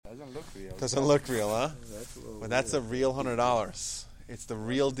real. Doesn't look real, huh? But But that's a real $100. It's the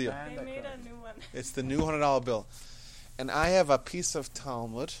real deal. They made a new one. It's the new $100 bill. And I have a piece of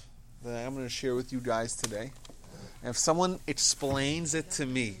Talmud that I'm going to share with you guys today. And if someone explains it to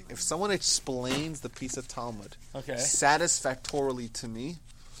me, if someone explains the piece of Talmud satisfactorily to me,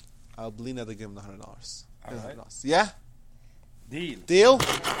 I'll believe to give him the $100. All right. Yeah? Deal.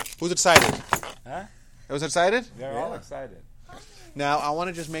 Who's excited? Huh? Who's excited? We're all excited. Now, I want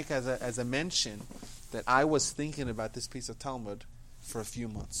to just make as a mention that I was thinking about this piece of Talmud for a few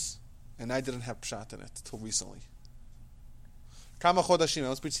months. And I didn't have pshat in it until recently. Kama chodashim.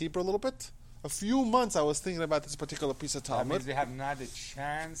 I'll speak Hebrew a little bit. A few months I was thinking about this particular piece of That Talmud. means we have not a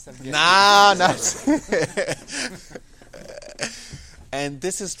chance of getting And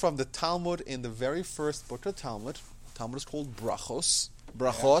this is from the Talmud in the very first book of Talmud. Talmud is called Brachos.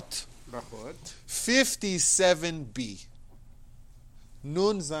 Brachot. Brachot. 57b.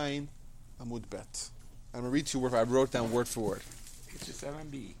 Nun Zayin Amud Bet. I'm going to read to you word. I wrote down word for word.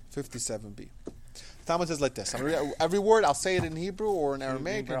 57b. 57b. Talmud says like this. I'm gonna read every word, I'll say it in Hebrew or in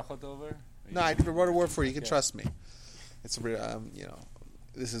Aramaic. Brachot over? No, I wrote a word for you. You can trust me. It's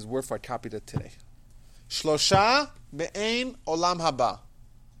this is word for I copied it today. Shlosha me'ein olam haba.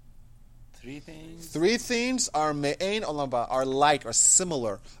 Three things. Three things are me'ein olam haba, are like, are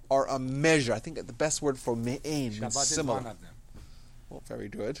similar, are a measure. I think the best word for me'ein means Shabbat similar. is one of them. Well, very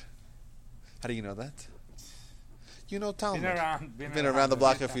good. How do you know that? You know Talmud. Been around the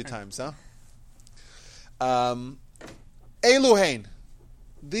block a few times, huh? Eluhain.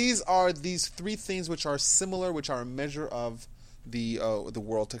 These are these three things which are similar, which are a measure of the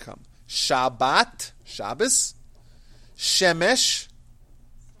world to come. Shabbat, Shabbos. Shemesh.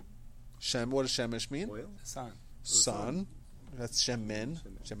 What does Shemesh mean? Oil? Sun. Sun. That's Shemen.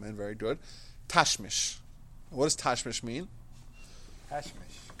 Shemen, very good. Tashmish. What does Tashmish mean?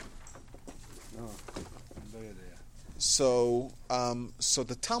 Hashmish. No. So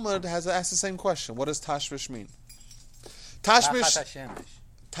the Talmud has asked the same question. What does Tashmish mean? Tashmish.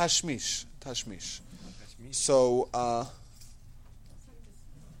 Tashmish. So, Same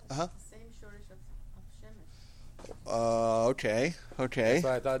shortage of Shemesh. Okay. So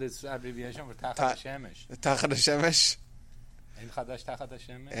I thought it's abbreviation for Tachat HaShemesh. Tachat HaShemesh. En Chadash Tachat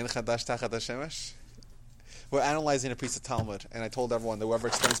HaShemesh. En Chadash Tachat HaShemesh. We're analyzing a piece of Talmud, and I told everyone that whoever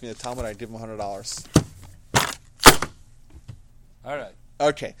explains me the Talmud, I give him $100. All right.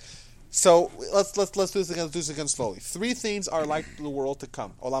 Okay. So let's do this again. Let's do this again slowly. Three things are like the world to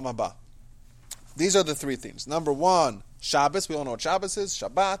come. Olam haba. These are the three things. Number one, Shabbos. We all know what Shabbos is.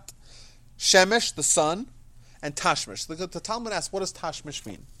 Shabbat. Shemesh, the sun, and Tashmish. The Talmud asks, what does Tashmish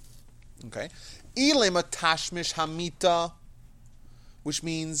mean? Okay. Ilema Tashmish Hamita, which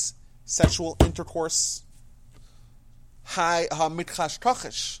means sexual intercourse. Hai hamitchash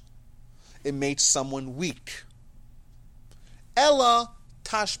tachish. It makes someone weak. Ella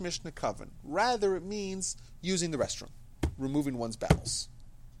Tashmish Nekavan. Rather, it means using the restroom, removing one's bowels.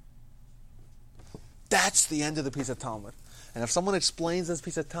 That's the end of the piece of Talmud. And if someone explains this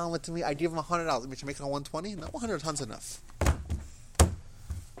piece of Talmud to me, I give them $100. We should make it $120. No, 100 tons enough.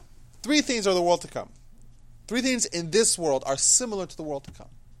 Three things are the world to come. Three things in this world are similar to the world to come.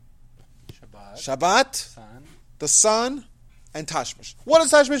 Shabbat, Sun. the sun, and Tashmish. What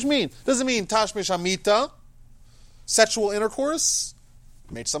does Tashmish mean? Does it mean Tashmish Amita, sexual intercourse,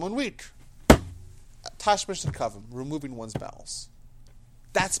 made someone weak? Tashmish Nekavim, removing one's bowels.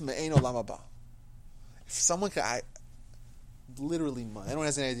 That's Me'ein Olam Haba. If someone could, anyone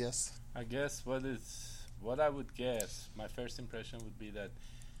has any ideas? I guess what I would guess, my first impression would be that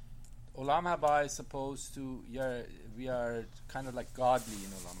Olam Haba is supposed to, we are kind of like godly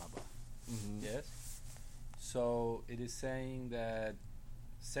in Olam Haba. Mm-hmm. Yes? So it is saying that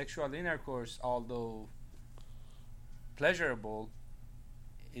sexual intercourse, although pleasurable,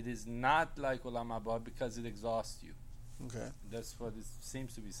 it is not like Olam Haba because it exhausts you. Okay. That's what it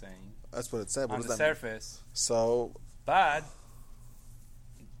seems to be saying. That's what it said. What on does the that mean? surface. So, But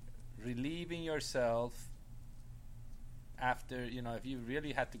relieving yourself after, if you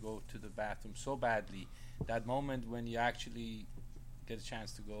really had to go to the bathroom so badly, that moment when you actually get a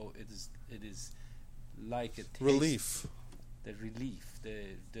chance to go, it is like a taste, relief.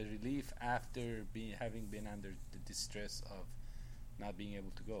 the relief after having been under the distress of not being able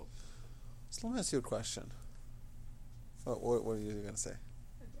to go. So let me ask you a question. What are you going to say?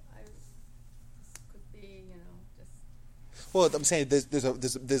 Could be, just... Well, I'm saying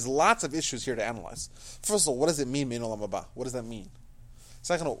there's lots of issues here to analyze. First of all, what does it mean, Mein Olam Haba? What does that mean?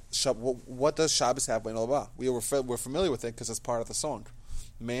 Second, what does Shabbos have, Mein Olam Haba? We're familiar with it because it's part of the song.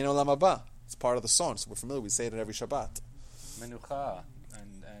 Mein Olam Haba. It's part of the song, so we're familiar. We say it at every Shabbat. Menucha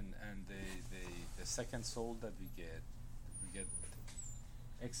and the second soul that we get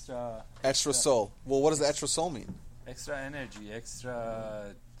extra soul. Well, what does the extra soul mean? extra energy,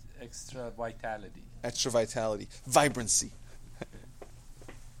 extra vitality. Extra vitality, vibrancy.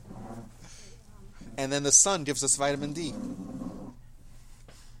 And then the sun gives us vitamin D.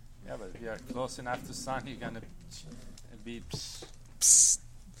 Yeah, but if you are close enough to sun, you're gonna be. Psst.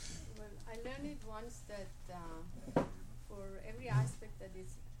 Well, I learned it once that for every aspect that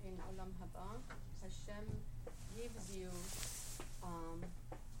is in Olam Haba, Hashem gives you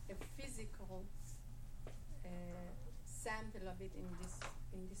a physical sample of it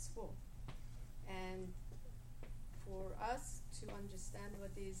in this form. And for us to understand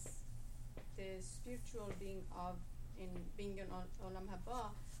what is the spiritual being of being in Olam Haba,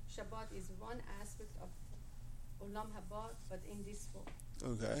 Shabbat is one aspect of Olam Haba, but in this form.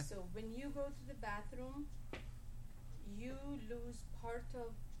 Okay. So when you go to the bathroom, you lose part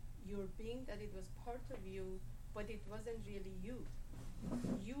of your being, that it was part of you, but it wasn't really you.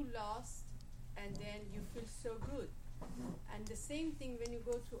 You lost, and then you feel so good. And the same thing when you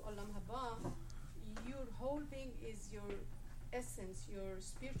go to Olam Haba, your whole being is your essence, your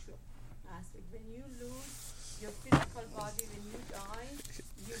spiritual aspect. When you lose your physical body, when you die,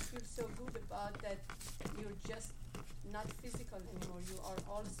 you feel so good about that you're just not physical anymore, you are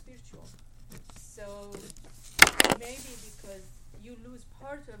all spiritual. So maybe because you lose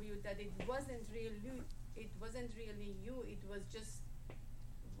part of you, that it wasn't really you, it was just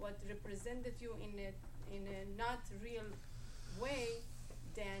what represented you in a not real way,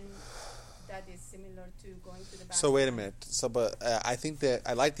 then that is similar to going to the bathroom. So wait a minute. So, but I think that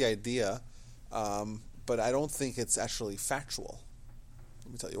I like the idea, but I don't think it's actually factual.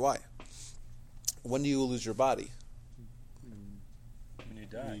 Let me tell you why. When do you lose your body? When you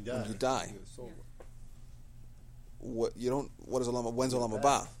die. When you die. Yeah. What you don't? What is Olam? When's You get Olam it Haba?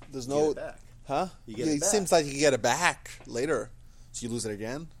 back. There's You no. get it back. Huh? You get Yeah, it it back. seems like you get it back later, so you lose it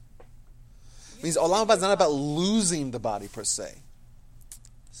again. Means Olam Haba is not about losing the body per se.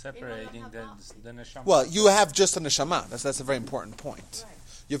 Separating the neshama. Well, you have just a neshama. That's a very important point. Right.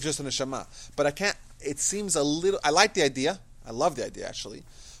 You have just a neshama. But I can't. It seems a little. I like the idea. I love the idea actually.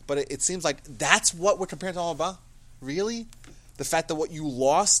 But it seems like that's what we're comparing to Olam Haba. Really, the fact that what you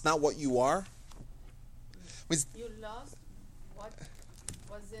lost, not what you are. Means You lost what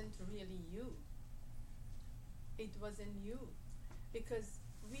wasn't really you. It wasn't you. Because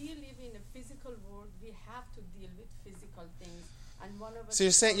we live in a physical world, we have to deal with physical things. And one of us so.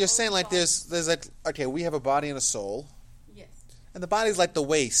 You're saying like there's like, okay, we have a body and a soul, Yes. and the body's like the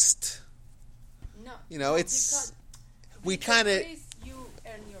waste. No. You know, no, it's- because we with kinda- the waste you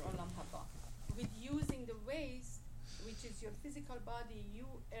earn your Olam Haba. With using the waste, which is your physical body, you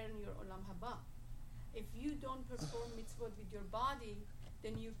earn your Olam Haba. If you don't perform mitzvot with your body,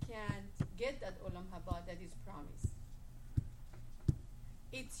 then you can't get that Olam Haba that is promised.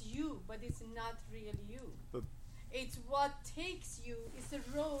 It's you, but it's not really you. But- It's what takes you, it's the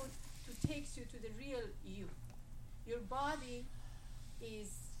road to takes you to the real you. Your body is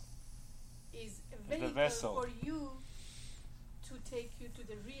a vehicle vessel. for you to take you to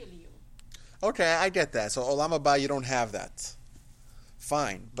the real you. Okay, I get that. So Olam Haba, you don't have that.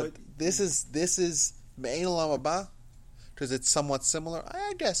 Fine, but But- this is Me'ein Olam Haba because it's somewhat similar.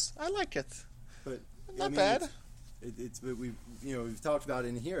 I guess I like it. But Not bad. It's but we've talked about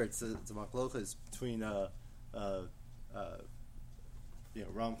in here. It's a machlokas between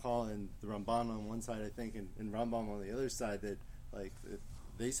Ramchal and the Ramban on one side, I think, and Rambam on the other side. That like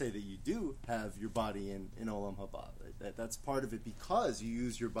they say that you do have your body in Olam Haba. That's part of it because you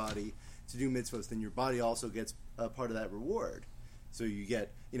use your body to do mitzvahs. Then your body also gets part of that reward. So you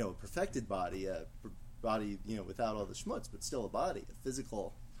get a perfected body, body without all the schmutz, but still a body, a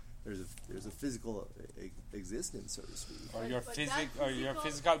physical. There's a physical existence, so to speak. Or But that your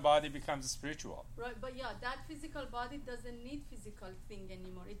physical body becomes spiritual. Right, but yeah, that physical body doesn't need physical thing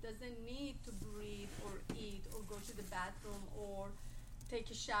anymore. It doesn't need to breathe or eat or go to the bathroom or take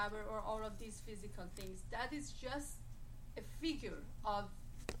a shower or all of these physical things. That is just a figure of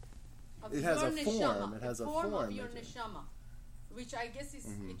It has your a form. neshama, It has a form form, of your I think. neshama, which I guess is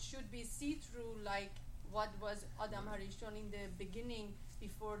Mhm. it should be see-through like what was Adam Harishon in the beginning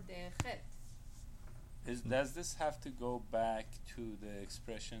before the Chet. Does this have to go back to the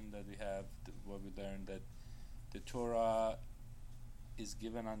expression that we have, what we learned, that the Torah is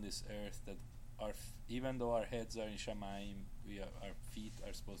given on this earth, that even though our heads are in Shamayim, our feet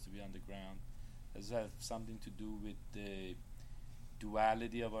are supposed to be on the ground? Does it have something to do with the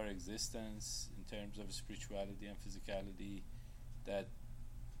duality of our existence in terms of spirituality and physicality? That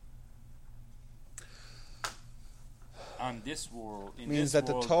on this world. In means this that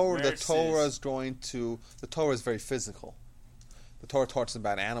the world Torah versus- is going to. The Torah is very physical. The Torah talks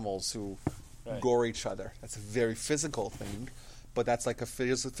about animals who Right. gore each other. That's a very physical thing, but that's like a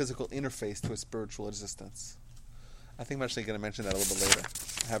physical interface to a spiritual existence. I think I'm actually going to mention that a little bit later.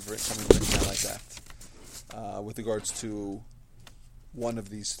 I have something written down like that with regards to one of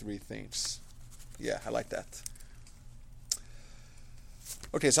these three themes. Yeah, I like that.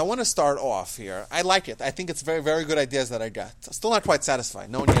 Okay, so I want to start off here. I like it. I think it's very, very good ideas that I got. Still not quite satisfied.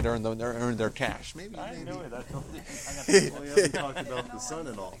 No one yet earned their cash. Maybe. I knew it. I told you. Well, we haven't talked about the sun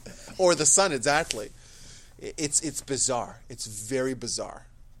at all. Or the sun, exactly. It's bizarre. It's very bizarre,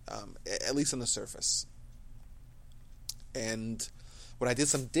 at least on the surface. And when I did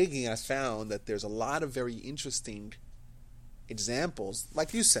some digging, I found that there's a lot of very interesting examples.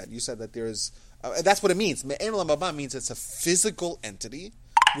 Like you said that there's... that's what it means. Me'en olam haba means it's a physical entity,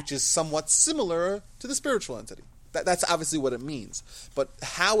 which is somewhat similar to the spiritual entity. That's obviously what it means. But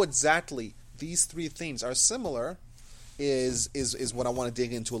how exactly these three things are similar is what I want to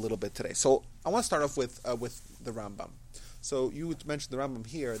dig into a little bit today. So I want to start off with the Rambam. So you mentioned the Rambam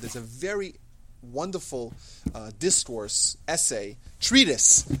here. There's a very wonderful discourse, essay,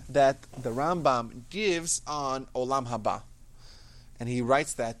 treatise that the Rambam gives on Olam Haba. And he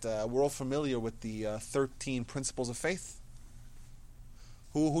writes that we're all familiar with the 13 principles of faith.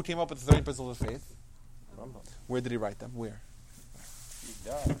 Who came up with the 13 principles of faith? Rambam. Where did he write them? Where?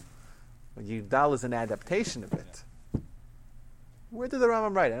 Yidal. Yidal is an adaptation of it. Where did the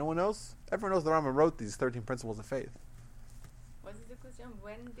Rambam write? Anyone knows? Everyone knows the Rambam wrote these 13 principles of faith. What is the question?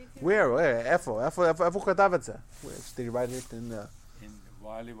 When did he? Where? Efo katav et ze? Where did he write it in?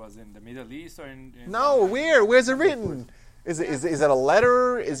 While he was in the Middle East or in No, where? Where's it written? Is it a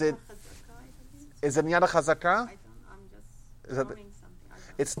letter? Is it Chazakah, I believe. in Yad HaChazakah? I'm just Is that- throwing something. I don't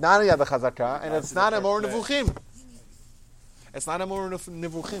know. It's not in Yad HaChazakah, and it's not in Mor Perfect. Nevuchim. It's not in Mor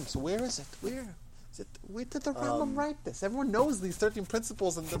Nevuchim. So where is it? Where? Where did the Rambam write this? Everyone knows these 13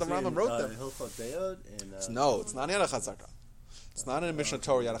 principles, and the Rambam wrote them. Hilchot Deod and No, it's not in Yad HaChazakah. It's not in the Mishnah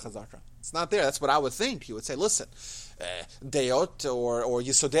Torah Yad HaChazakah. It's not there. That's what I would think. He would say, listen, Deot or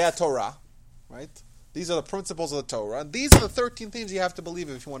Yisodei Torah, right? These are the principles of the Torah. And these are the 13 things you have to believe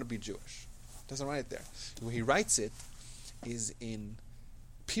if you want to be Jewish. Doesn't write it there. Where he writes it is in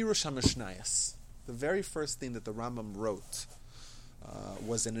Pirush HaMishnayos. The very first thing that the Rambam wrote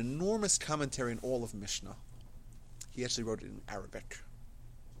was an enormous commentary on all of Mishnah. He actually wrote it in Arabic.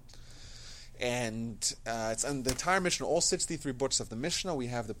 And it's on the entire Mishnah, all 63 books of the Mishnah. We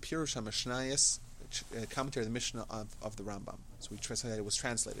have the Pirush HaMishnayos, commentary of the Mishnah of the Rambam. So we translated it was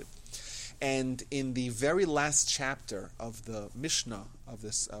translated. And in the very last chapter of the Mishnah of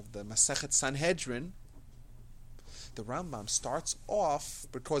the Masechet Sanhedrin, the Rambam starts off,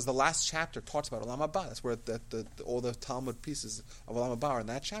 because the last chapter talks about Olam Haba. That's where all the Talmud pieces of Olam Haba are in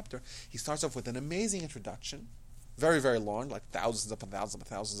that chapter. He starts off with an amazing introduction, very, very long, like thousands upon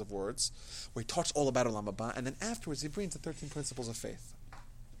thousands of words, where he talks all about Olam Haba, and then afterwards he brings the 13 principles of faith,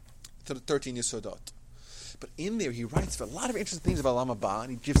 to the 13 Yesodot. But in there, he writes a lot of interesting things about Olam Haba, and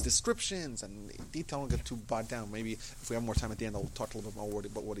he gives descriptions and detail. I won't get too bogged down. Maybe if we have more time at the end, I'll talk a little bit more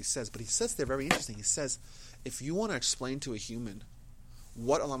about what he says. But he says they're very interesting. He says, if you want to explain to a human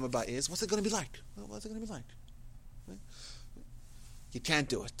what Olam Haba is, what's it going to be like? What's it going to be like? Right? You can't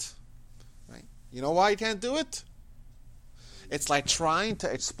do it. Right? You know why you can't do it? It's like trying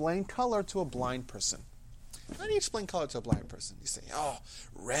to explain color to a blind person. How do you explain color to a blind person? You say, oh,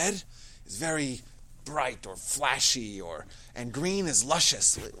 red is very bright or flashy, and green is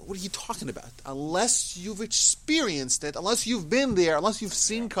luscious. What are you talking about? Unless you've experienced it, unless you've been there, unless you've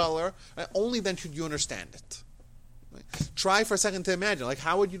seen color, right, only then should you understand it. Right? Try for a second to imagine, like,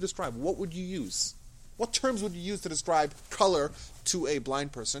 how would you describe? What would you use? What terms would you use to describe color to a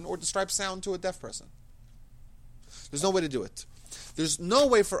blind person or describe sound to a deaf person? There's no way to do it. There's no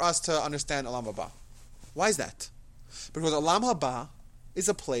way for us to understand Olam Haba. Why is that? Because Olam Haba is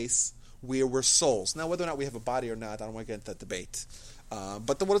a place where we're souls. Now, whether or not we have a body or not, I don't want to get into that debate.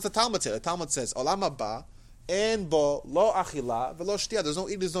 But what does the Talmud say? The Talmud says, Olam Haba, en bo lo achila velo shtia. There's no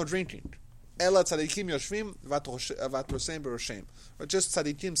eating, there's no drinking. Ela tzadikim yoshvim vatroseim beroshem. Just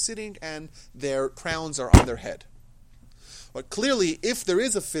tzadikim sitting and their crowns are on their head. But clearly, if there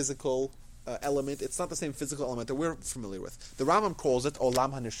is a physical element, it's not the same physical element that we're familiar with. The Rambam calls it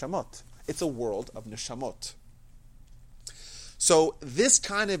Olam HaNeshamot. It's a world of Neshamot. So this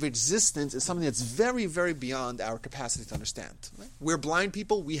kind of existence is something that's very, very beyond our capacity to understand. Right? We're blind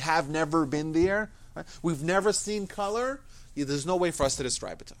people. We have never been there. Right? We've never seen color. There's no way for us to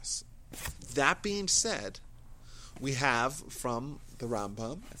describe it to us. That being said, we have from the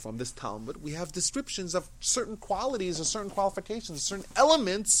Rambam, and from this Talmud, we have descriptions of certain qualities or certain qualifications, certain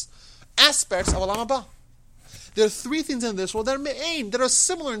elements, aspects of Olam Haba. There are three things in this world that are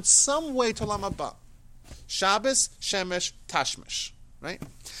similar in some way to Olam Haba. Shabbos, Shemesh, Tashmish. Right?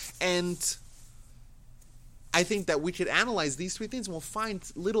 And I think that we could analyze these three things and we'll find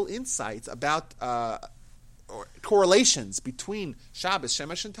little insights about or correlations between Shabbos,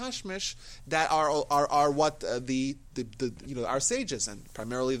 Shemesh, and Tashmish that are what our sages and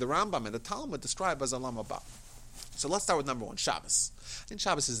primarily the Rambam and the Talmud describe as Olam Haba. So let's start with number one, Shabbos. I think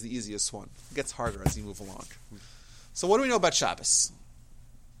Shabbos is the easiest one. It gets harder as you move along. So what do we know about Shabbos?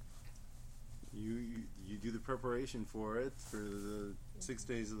 You do the preparation for it for the 6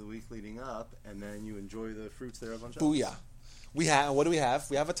 days of the week leading up, and then you enjoy the fruits thereof on Shabbos. Booyah. What do we have?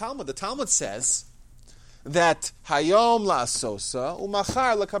 We have a Talmud. The Talmud says that Hayom la'asosa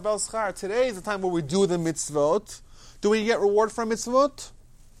u'machar lekabel schar. Today is the time where we do the mitzvot. Do we get reward from mitzvot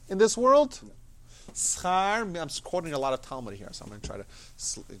in this world? No. Schar, I'm quoting a lot of Talmud here, so I'm going to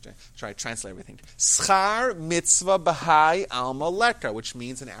try to translate everything. Schar mitzvah b'hai alma leka, which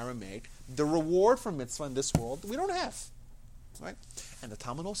means in Aramaic, the reward for mitzvah in this world we don't have. Right? And the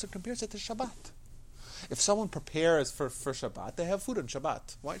Talmud also compares it to Shabbat. If someone prepares for Shabbat, they have food on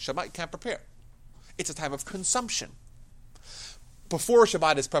Shabbat. Why? Shabbat you can't prepare. It's a time of consumption. Before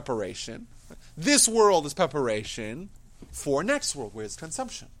Shabbat is preparation. This world is preparation for next world, where it's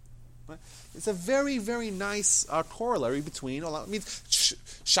consumption. Right? It's a very, very nice corollary between.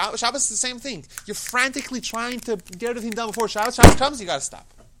 Shabbos is the same thing. You're frantically trying to get everything done before Shabbos. Shabbos comes, you got to stop.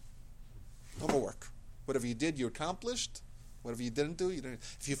 Overwork. Whatever you did, you accomplished. Whatever you didn't do, you didn't.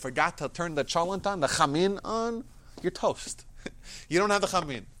 If you forgot to turn the cholent on, the chamin on, you're toast. You don't have the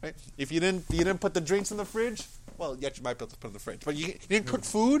chamin, right? If you didn't put the drinks in the fridge, well, yet you might be able to put them in the fridge. But you didn't cook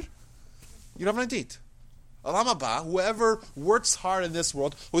food, you don't have anything to eat. Olam haba, whoever works hard in this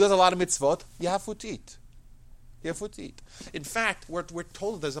world, who does a lot of mitzvot, you have food to eat. You have food to eat. In fact, we're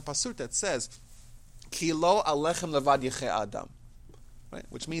told there's a pasuk that says, "Ki lo alechem levad yecheh adam," right?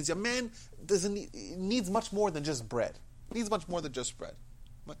 Which means a man needs much more than just bread. He needs much more than just bread.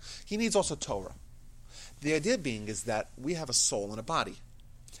 He needs also Torah. The idea being is that we have a soul and a body.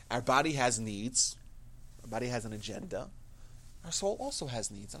 Our body has needs. Our body has an agenda. Our soul also has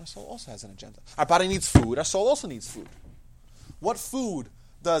needs, and our soul also has an agenda. Our body needs food. Our soul also needs food. What food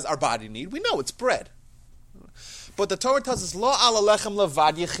does our body need? We know it's bread. But the Torah tells us, "Lo ala lechem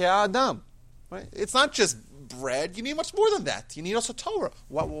levad yecheh adam." Right? It's not just bread. You need much more than that. You need also Torah.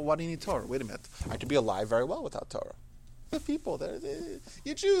 Why do you need Torah? Wait a minute. I could be alive very well without Torah. The people,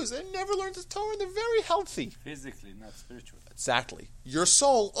 you Jews, they never learned the Torah, and they're very healthy. Physically, not spiritually. Exactly. Your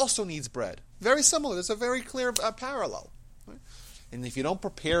soul also needs bread. Very similar. There's a very clear parallel. Right? And if you don't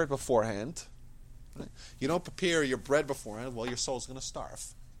prepare it beforehand, right, you don't prepare your bread beforehand, well, your soul's going to starve.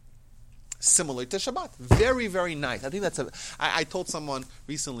 Similar to Shabbat. Very, very nice. I think that's I told someone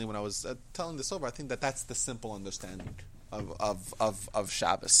recently when I was telling this over, I think that's the simple understanding of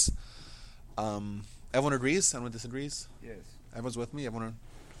Shabbos. Everyone agrees? Everyone disagrees? Yes. Everyone's with me?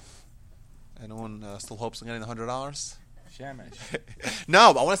 Anyone still hopes on getting the $100? Shemesh. No,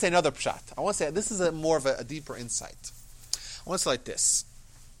 I want to say another pshat. I want to say this is more of a deeper insight. I want to say like this.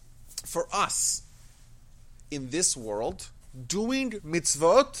 For us, in this world, doing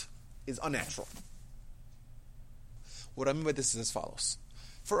mitzvot is unnatural. What I mean by this is as follows.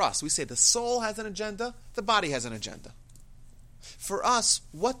 For us, we say the soul has an agenda, the body has an agenda. For us,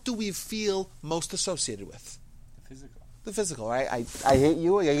 what do we feel most associated with? The physical, right? I hate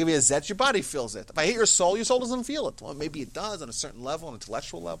you, I give you a zet, your body feels it. If I hate your soul doesn't feel it. Well, maybe it does on a certain level, an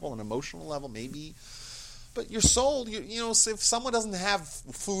intellectual level, an emotional level, maybe. But your soul, if someone doesn't have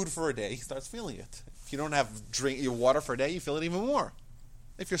food for a day, he starts feeling it. If you don't have your water for a day, you feel it even more.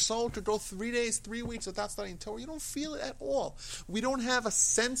 If your soul could go 3 days, 3 weeks without studying Torah, you don't feel it at all. We don't have a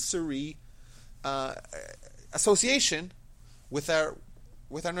sensory association with our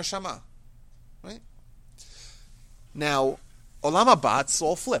neshama, right? Now, Olam Haba, it's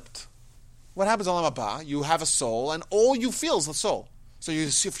all flipped. What happens in Olam Haba? You have a soul, and all you feel is the soul. So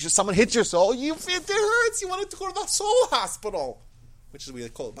if someone hits your soul, you feel it hurts. You want to go to the soul hospital, which is what we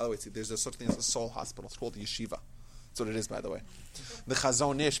call it. By the way, there's a such thing as a soul hospital. It's called yeshiva. That's what it is, by the way. The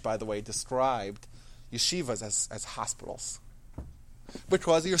Chazon Ish, by the way, described yeshivas as hospitals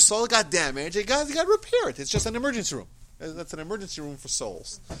because your soul got damaged. You got to repair it. It's just an emergency room. That's an emergency room for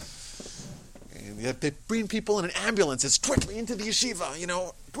souls. And they bring people in an ambulance quickly into the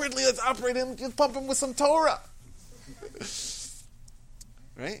yeshiva. Quickly, let's operate him, just pump him with some Torah.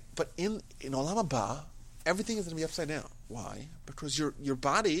 Right? But in Olam Haba, everything is going to be upside down. Why? Because your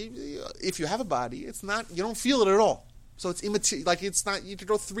body, if you have a body, you don't feel it at all. So it's immaterial. Like it's not. You could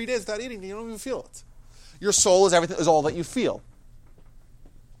go 3 days without eating, and you don't even feel it. Your soul is everything. Is all that you feel.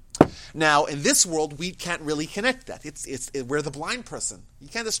 Now, in this world, we can't really connect that. We're the blind person. You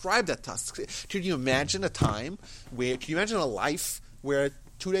can't describe that to us. Can you imagine a time where? Can you imagine a life where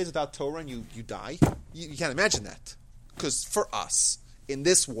 2 days without Torah and you die? You can't imagine that. Because for us, in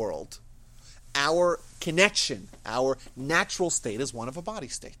this world, our connection, our natural state is one of a body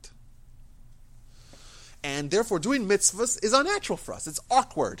state. And therefore, doing mitzvahs is unnatural for us. It's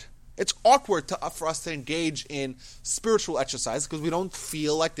awkward. It's awkward for us to engage in spiritual exercise because we don't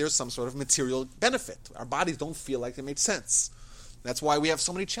feel like there's some sort of material benefit. Our bodies don't feel like they make sense. That's why we have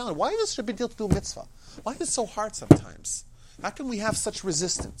so many challenges. Why is it such a big deal to do a mitzvah? Why is it so hard sometimes? How can we have such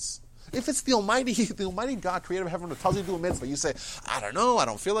resistance? If it's the Almighty God, creator of heaven, who tells you to do a mitzvah, you say, I don't know, I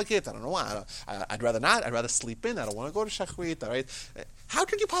don't feel like it, I don't know why, I'd rather not, I'd rather sleep in, I don't want to go to Shachrit, right? How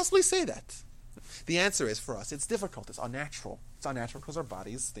could you possibly say that? The answer is, for us, it's difficult, it's unnatural. It's unnatural because our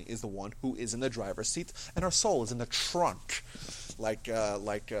bodies is the one who is in the driver's seat, and our soul is in the trunk, like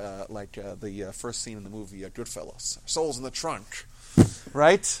the first scene in the movie Goodfellas. Our soul's in the trunk,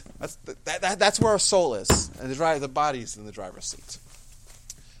 right? That's where our soul is, and the body's in the driver's seat.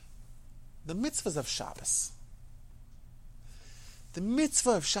 The mitzvahs of Shabbos. The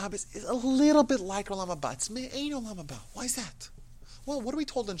mitzvah of Shabbos is a little bit like Olam Haba. It's me'ein Olam Haba. Why is that? Well, what are we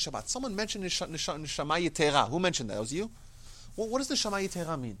told in Shabbat? Someone mentioned Neshama Yetera. Who mentioned that? Was you? Well, what does the Neshama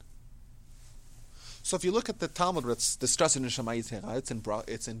Yetera mean? So if you look at the Talmud that's discussing Neshama Yetera,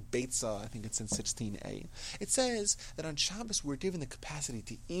 it's in Beitza, I think it's in 16a. It says that on Shabbos we're given the capacity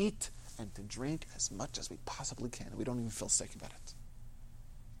to eat and to drink as much as we possibly can. We don't even feel sick about it.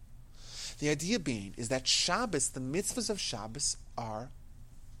 The idea being is that Shabbos, the mitzvahs of Shabbos, are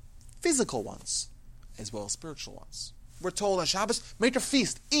physical ones as well as spiritual ones. We're told on Shabbos, make a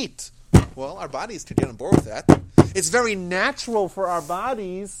feast, eat. Well, our bodies can get on board with that. It's very natural for our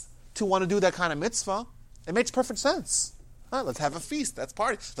bodies to want to do that kind of mitzvah. It makes perfect sense. Let's have a feast. That's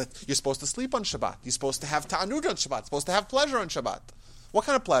party. You're supposed to sleep on Shabbat. You're supposed to have ta'anug on Shabbat. You're supposed to have pleasure on Shabbat. What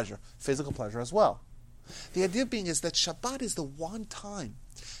kind of pleasure? Physical pleasure as well. The idea being is that Shabbat is the one time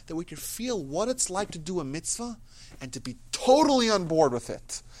that we can feel what it's like to do a mitzvah and to be totally on board with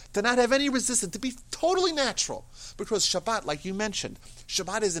it. To not have any resistance, to be totally natural. Because Shabbat, like you mentioned,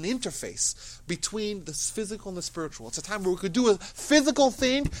 Shabbat is an interface between the physical and the spiritual. It's a time where we could do a physical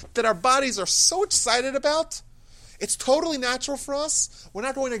thing that our bodies are so excited about. It's totally natural for us. We're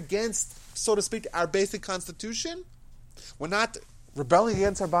not going against, so to speak, our basic constitution. We're not rebelling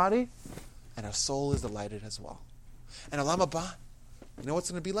against our body. And our soul is delighted as well. And Olam Haba, you know what's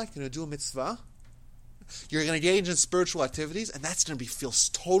going to be like? You're going to do a mitzvah. You're going to engage in spiritual activities, and that's going to feel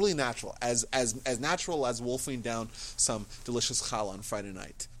totally natural, as natural as wolfing down some delicious challah on Friday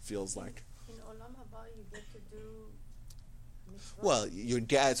night feels like. In Olam Haba, you get to do mitzvah. Well,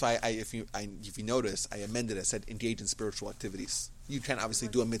 that's why if you notice, I amended it. I said engage in spiritual activities. You can't obviously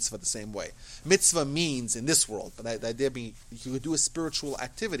do a mitzvah the same way. Mitzvah means in this world, but the idea being you could do a spiritual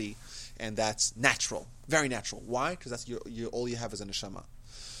activity, and that's natural, very natural. Why? Because that's all you have is a neshama.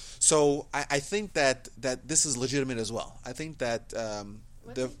 So I think that this is legitimate as well. I think that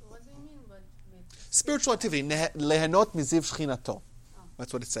What do you mean by spiritual activity, lehenot miziv shchinato.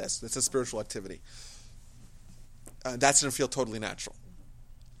 That's what it says. It's a spiritual activity. That's going to feel totally natural.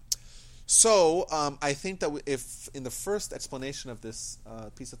 So I think that if in the first explanation of this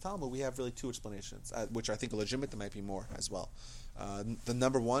piece of Talmud, we have really two explanations, which I think are legitimate. There might be more as well. The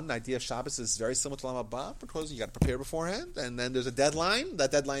number one idea of Shabbos is very similar to Olam Haba because you got to prepare beforehand, and then there's a deadline.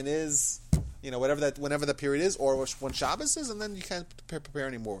 That deadline is, whenever the period is, or when Shabbos is, and then you can't prepare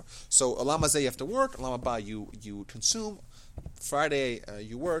anymore. So Olam Hazeh you have to work. Olam Haba you consume. Friday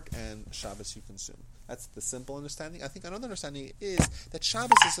you work, and Shabbos you consume. That's the simple understanding. I think another understanding is that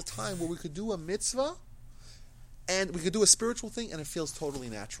Shabbos is a time where we could do a mitzvah and we could do a spiritual thing and it feels totally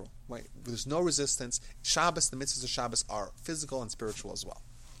natural. Right? There's no resistance. Shabbos, the mitzvahs of Shabbos are physical and spiritual as well.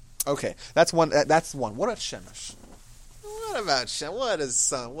 Okay, that's one. What about Shemesh? What about Shemesh? What is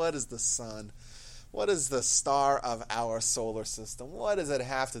sun? What is the sun? What is the star of our solar system? What does it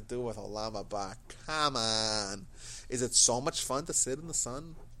have to do with Olam Haba? Come on. Is it so much fun to sit in the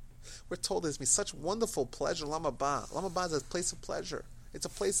sun? We're told there's been such wonderful pleasure. Olam Haba. Olam Haba is a place of pleasure. It's a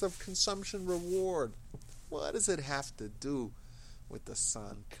place of consumption reward. What does it have to do with the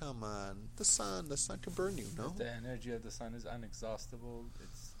sun? Come on. The sun can burn you, no? The energy of the sun is inexhaustible.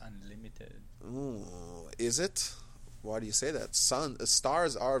 It's unlimited. Ooh, is it? Why do you say that?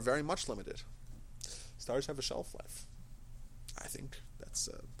 Stars are very much limited. Stars have a shelf life. I think that's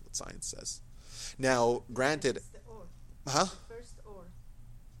what science says. Now, granted... It's the or. Huh? The first or.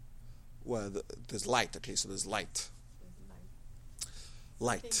 Well, there's light. Okay, so there's light.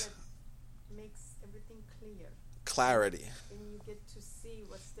 Light. Something that makes everything clear. Clarity. And you get to see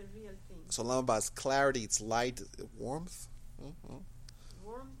what's the real thing. So Olam Haba is clarity, it's light, warmth.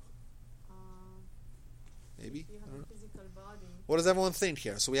 Warmth, Maybe. you I have don't know. a physical body. What does everyone think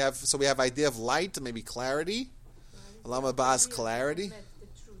here? So we have idea of light, maybe clarity, Olam Haba is clarity, The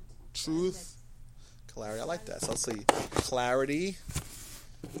truth. truth, clarity. I like that. So let's see, clarity.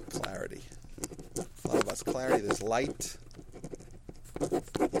 Olam Haba is clarity. There's light.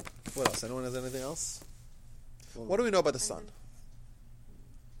 What else? Anyone has anything else? Well, What do we know about the And sun?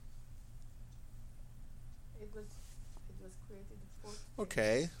 It was created the fourth day.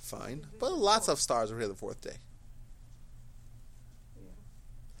 Okay, fine. But lots of stars are here the fourth day. Yeah.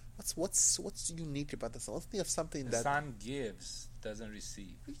 What's unique about the sun? Let's think of something The that. sun gives, doesn't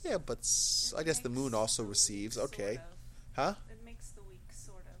receive. Yeah, but I guess the moon also receives. Okay, huh? It makes the week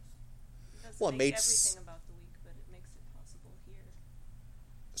sort of. It doesn't Well, it make makes- everything about the week, but it makes it possible here.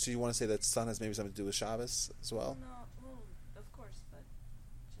 So you want to say that sun has maybe something to do with Shabbos as well? No, well, of course, but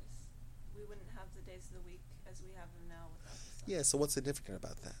just we wouldn't have the days of the week as we have them now without the sun. Yeah. So what's significant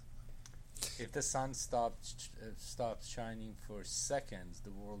about that? If the sun stops shining for seconds,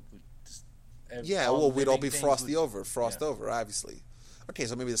 the world would just. Yeah, well, we'd all be living frost things would- over, obviously. Okay,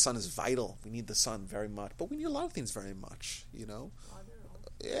 so maybe the sun is vital. We need the sun very much, but we need a lot of things very much, Water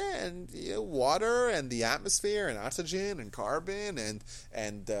also. Yeah, and water and the atmosphere and oxygen and carbon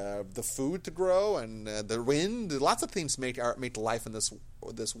and the food to grow and the wind. Lots of things make life in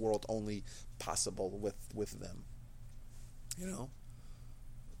this world only possible with them.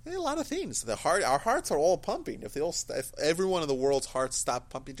 A lot of things. Our hearts are all pumping. If every one of the world's hearts stopped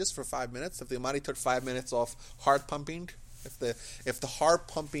pumping just for 5 minutes, if the Almighty took 5 minutes off heart pumping, if the heart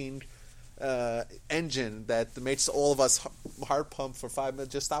pumping engine that makes all of us heart pump for 5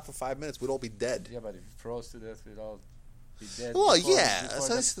 minutes just stop for 5 minutes, we'd all be dead. Yeah, but if you froze to death, we'd all be dead. Well, before- yeah.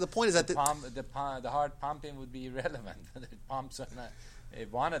 before So the point is that the heart pumping would be irrelevant whether it pumps or not.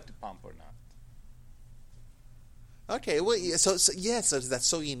 It wanted to pump or not. okay. Well, yeah, so that's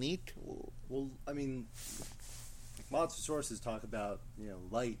so unique. Well, I mean, lots of sources talk about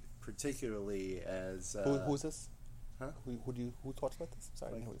light, particularly as Who's this? Huh? Who talks about this?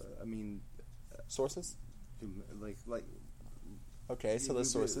 Sorry. like, I mean, Sources. like Okay, so the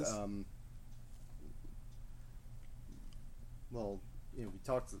sources. Well, we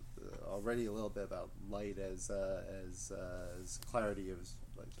talked already a little bit about light as clarity of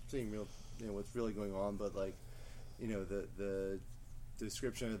like seeing real, what's really going on. But like, the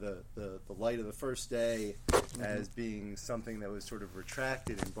description of the light of the first day as being something that was sort of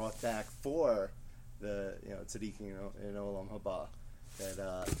retracted and brought back for the tzaddikim in Olam Haba.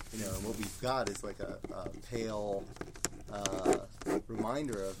 That and what we've got is like a pale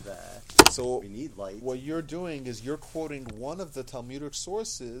reminder of that. So we need light. what you're doing is you're quoting one of the Talmudic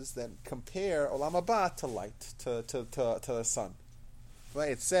sources that compare Olam Haba to light, to the sun.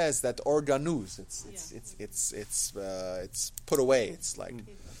 Right? It says that organuz. It's put away. It's like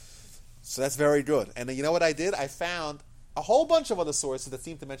so. That's very good. And you know what I did? I found a whole bunch of other sources that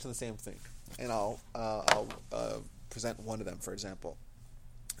seem to mention the same thing, and I'll present one of them. For example,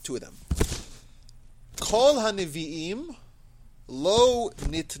 two of them. Kol haniviim lo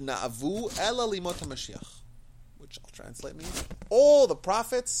nitna'avu ela limot HaMashiach, which I'll translate means all the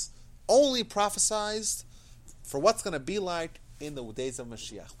prophets only prophesized for what's going to be like in the days of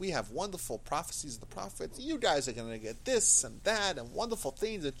Mashiach. We have wonderful prophecies of the prophets. You guys are going to get this and that and wonderful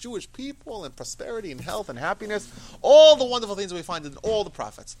things, the Jewish people and prosperity and health and happiness. All the wonderful things that we find in all the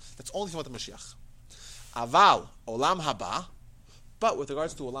prophets. That's only from the Mashiach. Aval Olam Haba, but with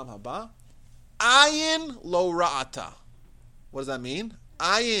regards to Olam Haba, Ayin lo ra'ata. What does that mean?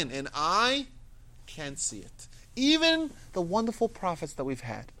 Ayin, and I can't see it. Even the wonderful prophets that we've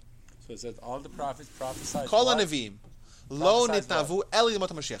had. So it says all the prophets prophesied. Kol what? hanavim. Lo Prophesied nitnavu eli limot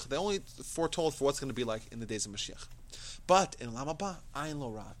HaMashiach. They only foretold for what's going to be like in the days of Mashiach. But in Olam Haba, Ayin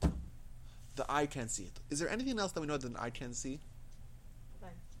lo ra'ata. The eye can't see it. Is there anything else that we know that the eye can see?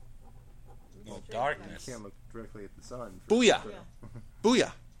 Like, No, straight darkness. You can't look directly at the sun. Booyah. line.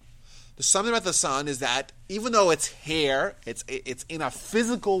 Booyah. There's something about the sun is that even though it's here, it's in a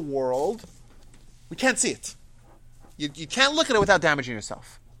physical world, we can't see it. You can't look at it without damaging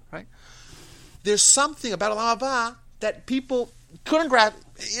yourself, right? There's something about Olam Haba that people couldn't grab.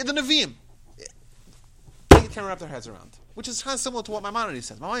 The Nevi'im, they can't wrap their heads around, which is kind of similar to what Maimonides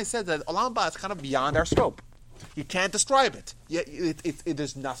says. Maimonides says that Olam Haba is kind of beyond our scope. You can't describe it.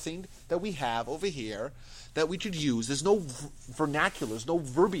 There's nothing that we have over here that we could use. There's no vernacular. There's no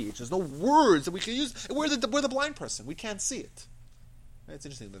verbiage. There's no words that we can use. We're the blind person. We can't see it. It's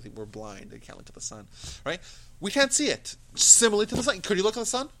interesting that we're blind. They can't look at the sun, right? We can't see it. Similarly to the sun. Could you look at the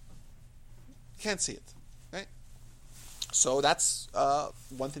sun? You can't see it, right? So that's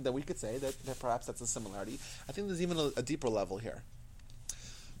one thing that we could say, that perhaps that's a similarity. I think there's even a deeper level here.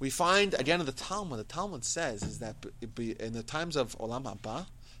 We find, again, in the Talmud says is that in the times of Olam Haba,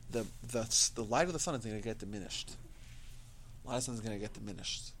 the light of the sun is going to get diminished. The light of the sun is going to get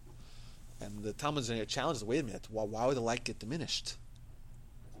diminished. And the Talmud is going to challenge, wait a minute, why would the light get diminished?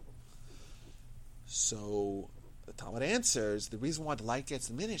 So the Talmud answers, the reason why the light gets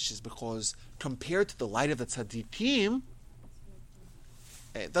diminished is because compared to the light of the tzaddikim,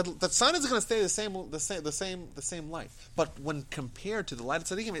 the sun is going to stay the same light. But when compared to the light of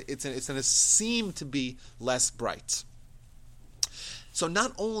tzaddikim, it's going to seem to be less bright. So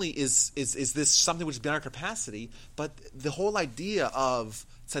not only is this something which is beyond our capacity, but the whole idea of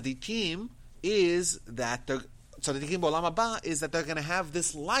tzaddikim is that tzaddikim b'olam haba is that they're going to have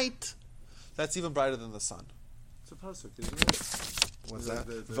this light that's even brighter than the sun. It's a pasuk, isn't it? What's that?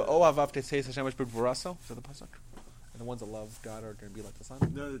 V'ohavav teseis Hashem eshbir b'raso. Is that the pasuk? And the ones that love God are going to be like the sun.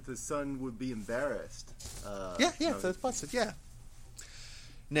 No, that the sun would be embarrassed. Yeah, so it's pasuk. Yeah.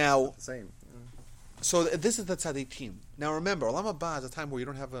 Now, Same. so this is the tzaddikim. Now remember, Olam Haba is a time where you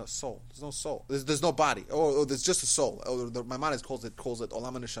don't have a soul. There's no soul. There's no body. Or there's just a soul. My mind calls it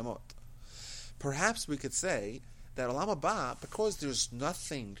Olam HaNeshamot. Perhaps we could say that Olam Haba, because there's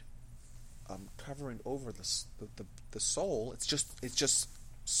nothing covering over the soul, it's just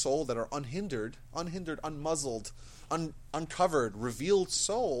soul that are unhindered, unmuzzled, uncovered, revealed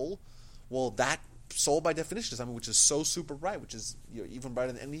soul. Well, that soul by definition is something which is so super bright, which is even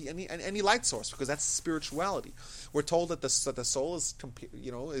brighter than any light source, because that's spirituality. We're told that the soul is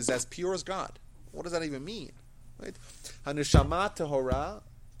is as pure as God. What does that even mean? Right? Haneshama tahora,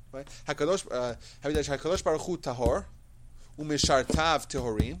 right? Hakadosh Baruch Hu tahor, umishartav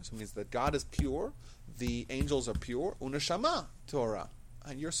tahorim. So it means that God is pure, the angels are pure, uneshama tahora,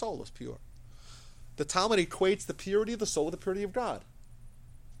 and your soul is pure. The Talmud equates the purity of the soul with the purity of God.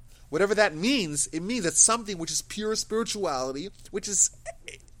 Whatever that means, it means that something which is pure spirituality, which is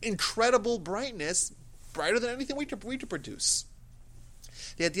incredible brightness, brighter than anything we could produce.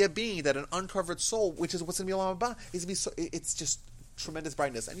 The idea being that an uncovered soul, which is what's in the Olam Haba, is to be so, it's just tremendous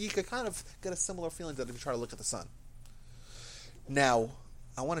brightness, and you could kind of get a similar feeling that if you try to look at the sun. Now,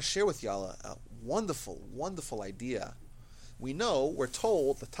 I want to share with y'all a wonderful, wonderful idea. We're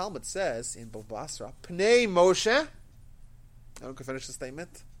told, the Talmud says in Bava Basra, Pnei Moshe. Everyone can finish the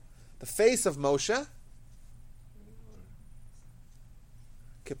statement. The face of Moshe,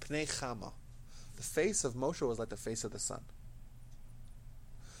 Kepnei Chama. The face of Moshe was like the face of the sun.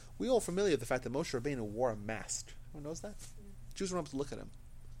 We all familiar with the fact that Moshe Rabbeinu wore a mask. Everyone knows that? Jews were able to look at him.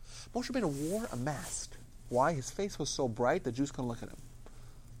 Moshe Rabbeinu wore a mask. Why? His face was so bright that Jews couldn't look at him.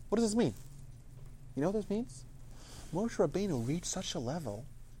 What does this mean? You know what this means? Moshe Rabbeinu reached such a level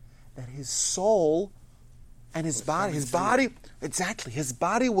that his soul and his body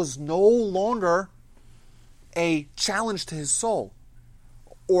was no longer a challenge to his soul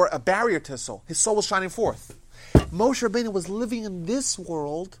or a barrier to his soul. His soul was shining forth. Moshe Rabbeinu was living in this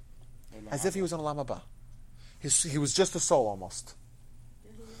world as if he was in Olam Haba. He was just a soul almost.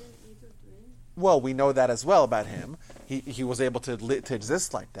 Well, we know that as well about him. He was able to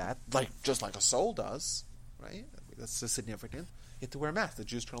exist like that, just like a soul does, right? That's so significant. He had to wear a mask. The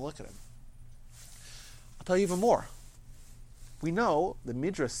Jews trying to look at him. I'll tell you even more. We know, the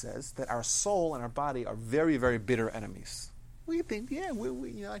Midrash says, that our soul and our body are very, very bitter enemies. We think, I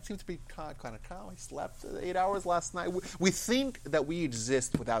seem to be kind of calm. I slept 8 hours last night. We think that we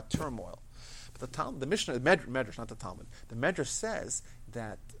exist without turmoil. But the Mishnah, the Medrash, not the Talmud, the Medrash says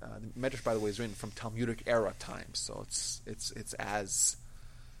that, the Medrash, by the way, is written from Talmudic era times, so it has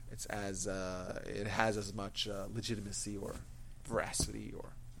as much legitimacy or veracity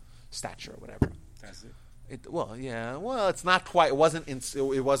or stature or whatever. That's it. It's not quite. It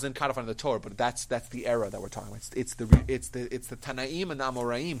wasn't codified in the Torah, but that's the era that we're talking about. It's the Tanaim and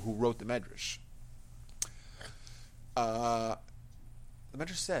Amoraim who wrote the Medrash. The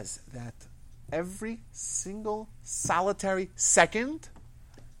Medrash says that every single solitary second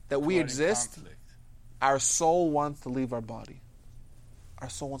that we exist, our soul wants to leave our body. Our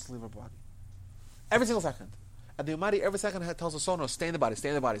soul wants to leave our body. Every single second. And the Almighty every second tells the soul, no, stay in the body, stay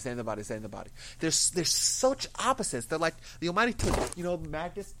in the body, stay in the body, stay in the body. There's such opposites. They're like, the Almighty took,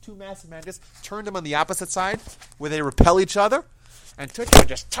 magnets, two massive magnets, turned them on the opposite side, where they repel each other, and took them and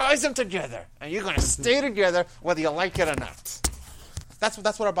just ties them together. And you're going to stay together whether you like it or not. That's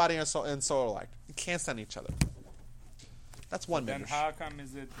what our body and soul are like. You can't stand each other. That's one Then Midrash. how come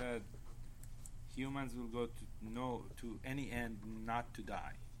is it that humans will go to any end not to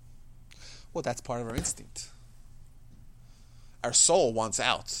die. Well, that's part of our instinct. Our soul wants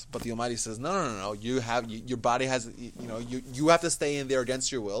out, but the Almighty says, no. Your body has, you have to stay in there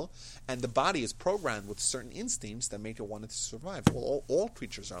against your will, and the body is programmed with certain instincts that make it want it to survive. Well, all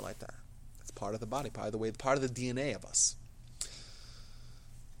creatures are like that. It's part of the body, part of the DNA of us.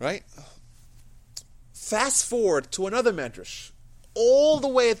 Right? Fast forward to another Medrash, all the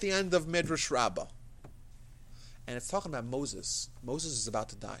way at the end of Medrash Rabbah, and it's talking about Moses. Moses is about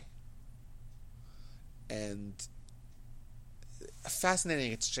to die, and a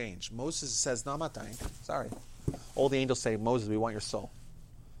fascinating exchange. Moses says, "No, I'm not dying. Sorry." All the angels say, "Moses, we want your soul."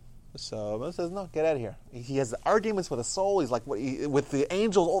 So Moses says, "No, get out of here." He has arguments with the soul. He's like, with the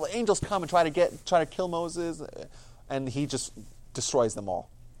angels. All the angels come and try to kill Moses, and he just destroys them all.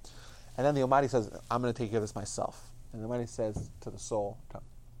 And then the Almighty says, "I'm going to take care of this myself." And the Almighty says to the soul,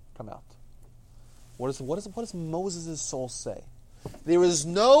 "Come out." What does Moses' soul say? There is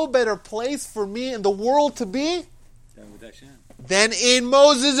no better place for me in the world to be than in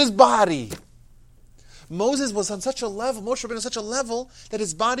Moses' body. Moses was on such a level, Moshe Rabbeinu on such a level, that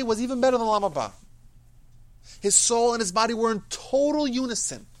his body was even better than Olam Haba. His soul and his body were in total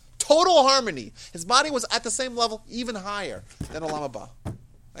unison, total harmony. His body was at the same level, even higher than Olam Haba.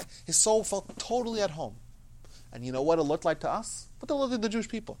 Right? His soul felt totally at home. And you know what it looked like to us? What it looked like to the Jewish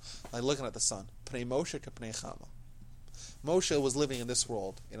people? Like looking at the sun. Pnei Moshe k'pnei Chama. Moshe was living in this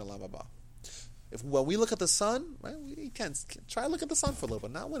world in Olam Haba. When we look at the sun, right, we can try to look at the sun for a little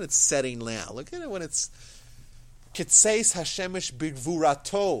bit. Not when it's setting now. Look at it when it's Kitseis Hashemesh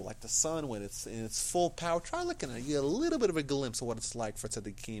Bigvurato, like the sun when it's in its full power. Try looking at it. You get a little bit of a glimpse of what it's like for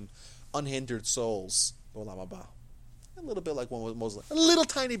tzaddikim, unhindered souls, Olam Haba. A little bit like one with Moses. A little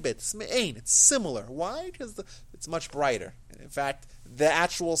tiny bit. It's similar. Why? Because it's much brighter. In fact, the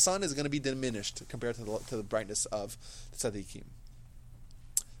actual sun is going to be diminished compared to the brightness of the tzaddikim.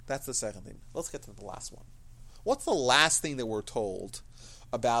 That's the second thing. Let's get to the last one. What's the last thing that we're told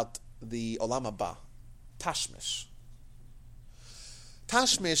about the Olam Haba? Tashmish.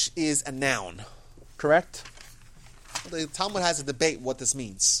 Tashmish is a noun, correct? The Talmud has a debate what this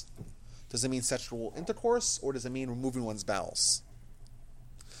means. Does it mean sexual intercourse, or does it mean removing one's bowels?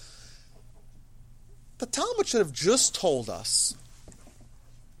 The Talmud should have just told us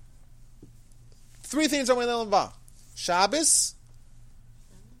three things are in Olam Haba: Shabbos,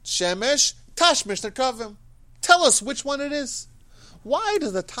 Shemesh, Tashmish, Nekavim. Tell us which one it is. Why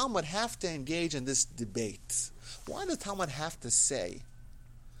does the Talmud have to engage in this debate? Why does the Talmud have to say,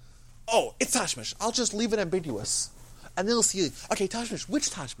 "Oh, it's Tashmish. I'll just leave it ambiguous." And then we'll see, okay, Tashmish, which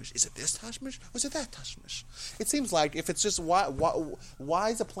Tashmish? Is it this Tashmish or is it that Tashmish? It seems like if it's just, why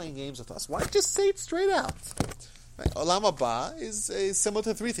is it playing games with us? Why just say it straight out? Right? Olam Haba is similar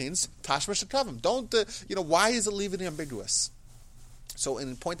to three things, Tashmish and Kavim. Don't, why is it leaving it ambiguous? So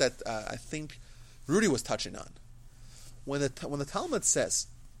in a point that I think Rudy was touching on, when the Talmud says,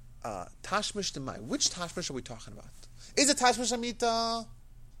 Tashmish Demai, which Tashmish are we talking about? Is it Tashmish Amita?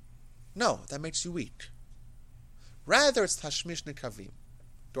 No, that makes you weak. Rather, it's Tashmish Nekavim,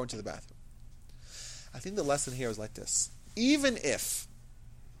 going to the bathroom. I think the lesson here is like this. Even if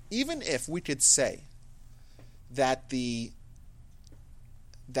we could say that the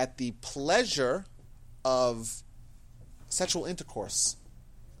pleasure of sexual intercourse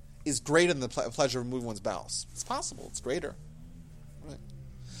is greater than the pleasure of removing one's bowels. It's possible. It's greater. Right?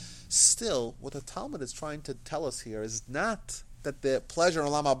 Still, what the Talmud is trying to tell us here is not that the pleasure in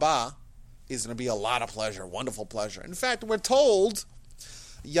Olam Haba is going to be a lot of pleasure, wonderful pleasure. In fact, we're told,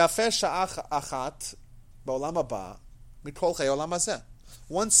 Yafeh sha'ach achat ba'olam haba mikol chayei olam hazeh.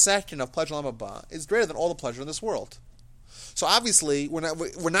 1 second of pleasure in Olam Haba is greater than all the pleasure in this world. So obviously,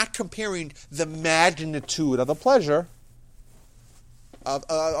 we're not comparing the magnitude of the pleasure of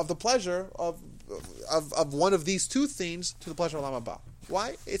one of these two things to the pleasure of Olam Haba.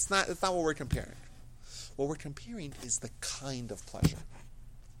 Why? It's not what we're comparing. What we're comparing is the kind of pleasure.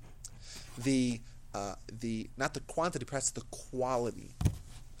 The not the quantity, perhaps the quality.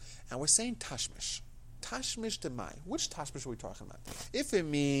 And we're saying Tashmish. Tashmish Demai. Which Tashmish are we talking about? If it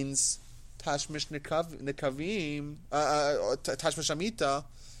means Tashmish Nekavim, Tashmish Amita,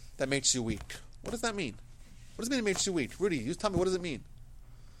 that makes you weak. What does that mean? What does it mean it makes you weak? Rudy, you tell me, what does it mean?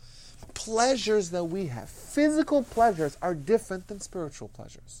 Pleasures that we have, physical pleasures, are different than spiritual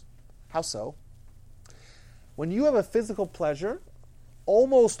pleasures. How so? When you have a physical pleasure,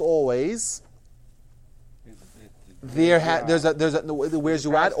 almost always there's a wears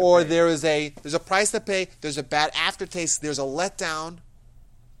you out, or there's a price to pay, there's a bad aftertaste, there's a letdown,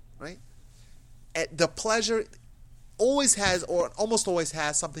 right? The pleasure always has, or almost always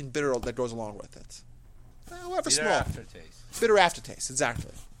has, something bitter that goes along with it. However Bitter small. aftertaste. Bitter aftertaste,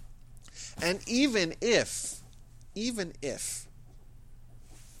 exactly. And even if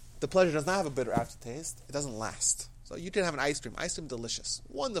the pleasure does not have a bitter aftertaste, it doesn't last. So you can have an ice cream. Ice cream, delicious.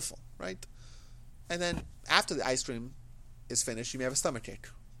 Wonderful, right? And then after the ice cream is finished, you may have a stomachache.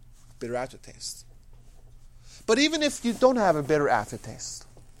 Bitter aftertaste. But even if you don't have a bitter aftertaste,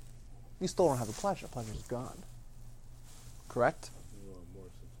 you still don't have the pleasure. Pleasure is gone. Correct?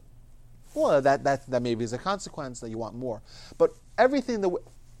 Well, that maybe is a consequence that you want more. But everything,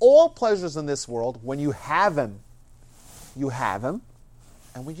 all pleasures in this world, when you have them,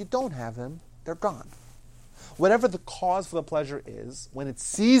 and when you don't have them, they're gone. Whatever the cause for the pleasure is, when it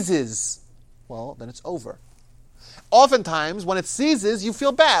ceases, well, then it's over. Oftentimes, when it ceases, you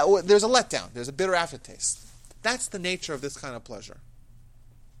feel bad. There's a letdown. There's a bitter aftertaste. That's the nature of this kind of pleasure.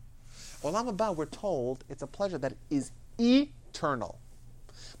 Olam haba, we're told, it's a pleasure that is eternal,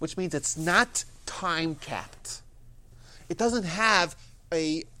 which means it's not time-capped. It doesn't have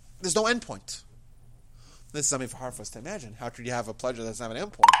there's no endpoint. This is something hard for us to imagine. How could you have a pleasure that doesn't have an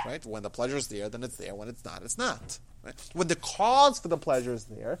endpoint, right? When the pleasure is there, then it's there. When it's not, it's not. Right? When the cause for the pleasure is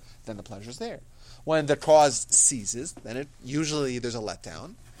there, then the pleasure is there. When the cause ceases, then usually there's a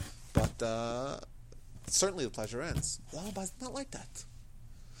letdown. But certainly the pleasure ends. Olam haba is not like that.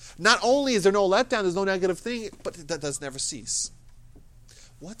 Not only is there no letdown, there's no negative thing, but that does never cease.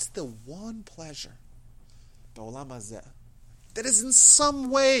 What's the one pleasure, ba'olam hazeh, that is in some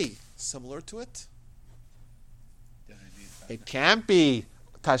way similar to it? It can't be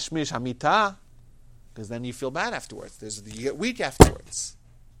tashmish hamita, because then you feel bad afterwards. You get weak afterwards.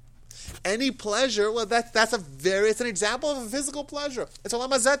 Any pleasure, well, it's an example of a physical pleasure. It's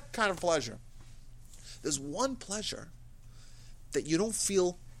olam hazeh kind of pleasure. There's one pleasure that you don't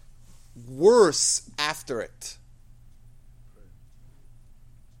feel worse after it.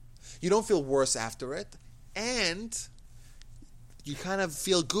 You don't feel worse after it, and you kind of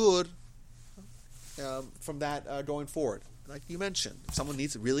feel good from that going forward. Like you mentioned, if someone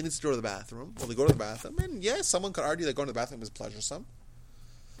really needs to go to the bathroom, well, they go to the bathroom, and yes, someone could argue that going to the bathroom is pleasuresome.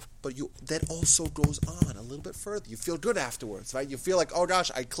 But that also goes on a little bit further. You feel good afterwards, right? You feel like, oh gosh,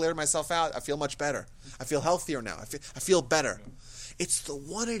 I cleared myself out. I feel much better. I feel healthier now. I feel better. It's the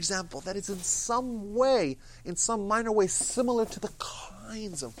one example that is in some way, in some minor way, similar to the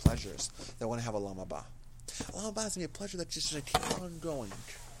kinds of pleasures that want to have olam haba. Olam haba is a pleasure that's just going to keep on going.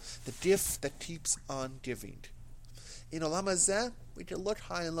 The gift that keeps on giving. In olam hazeh, we can look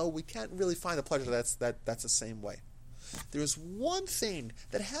high and low. We can't really find a pleasure that's the same way. There is one thing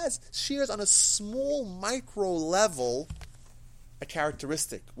that shares on a small micro level a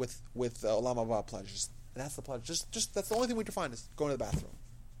characteristic with olam haba pleasures. And that's the pleasure. Just that's the only thing we can find is going to the bathroom.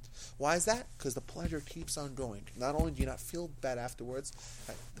 Why is that? Because the pleasure keeps on going. Not only do you not feel bad afterwards,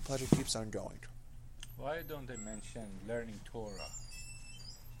 the pleasure keeps on going. Why don't they mention learning Torah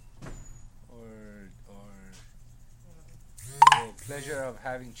or the pleasure of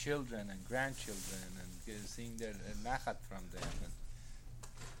having children and grandchildren and seeing their nachat from them?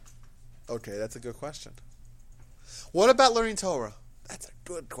 Okay, that's a good question. What about learning Torah? That's a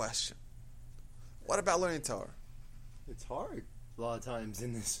good question. What about learning Torah? It's hard a lot of times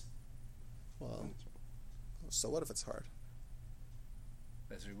in this. Well, so what if it's hard?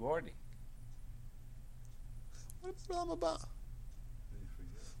 That's rewarding. What about olam haba?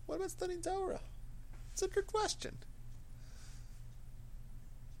 What about studying Torah? It's a good question.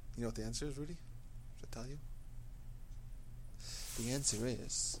 You know what the answer is, Rudy? Should I tell you? The answer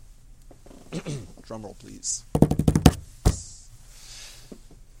is, drum roll please.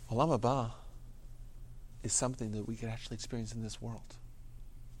 Olam haba is something that we can actually experience in this world.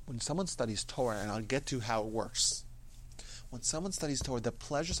 When someone studies Torah, and I'll get to how it works. When someone studies Torah, the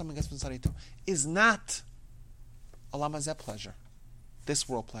pleasure someone gets from studying Torah is not olam hazeh pleasure, this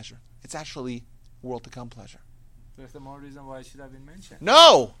world pleasure. It's actually world to come pleasure. There's the more reason why it should have been mentioned.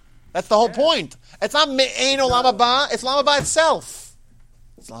 No! That's the whole point. It's not Me'ein olam haba, it's olam haba itself.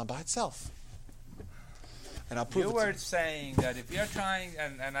 It's olam haba itself. And I'll prove you it were saying that if you're trying,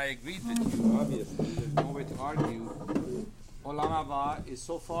 and I agreed with you, obviously, there's no way to argue, olam haba is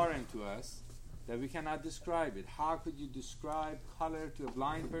so foreign to us that we cannot describe it. How could you describe color to a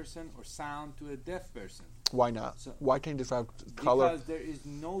blind person or sound to a deaf person? Why not? So, why can't you describe color? Because there is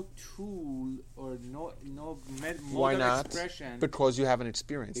no tool or no Why mode not? of expression. Because you haven't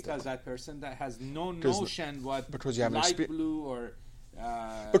experienced Because it. that person that has no notion what because you haven't light blue or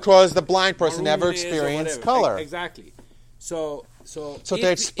because the blind person never maroon is or experienced whatever. color. Exactly. So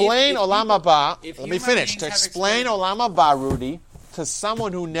to explain olam haba, if let me human finish. beings To have explain experienced- olam haba, Rudy, to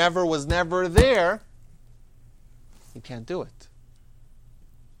someone who was never there, You can't do it.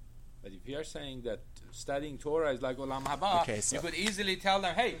 But if you're saying that studying Torah is like Olam Haba, Okay, so- you could easily tell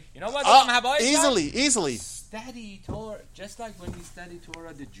them, hey, you know what Olam Haba is? Easily. Study Torah, just like when we study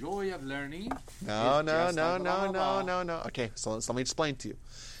Torah, the joy of learning. No. is just like Olam Haba. Okay, so let me explain to you.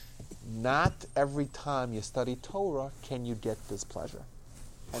 Not every time you study Torah can you get this pleasure.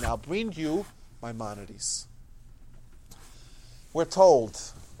 And I'll bring you Maimonides. We're told,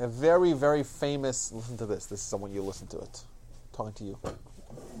 a very, very famous, listen to this. This is someone you listen to it. I'm talking to you.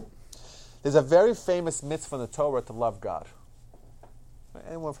 There's a very famous mitzvah in the Torah to love God.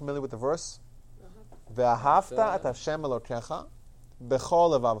 Anyone familiar with the verse? Ve'ahavta et Hashem Elokecha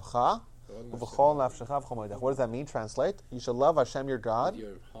b'chol levavcha u'b'chol nafshecha v'chol moedecha. What does that mean? Translate. You should love Hashem your God With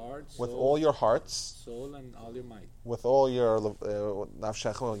your heart, with soul, all your hearts, soul and all your might. with all your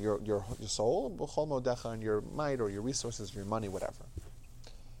nafshecha, your soul, b'chol moedecha, and your might or your resources, your money, whatever.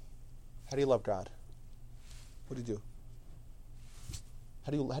 How do you love God? What do you do?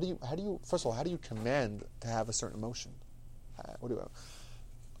 How do you? First of all, how do you command to have a certain emotion? What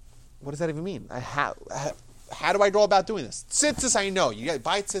does that even mean? How do I go about doing this? Tzitzis, I know. You get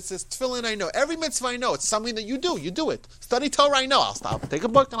buy tzitzis. Tefillin, I know. Every mitzvah, I know. It's something that you do. You do it. Study Torah, I know. I'll stop. Take a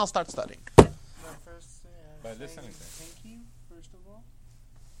book and I'll start studying. First, By saying listening. thank you, first of all.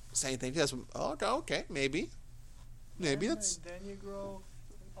 Saying thank you. That's okay. Maybe Then that's you grow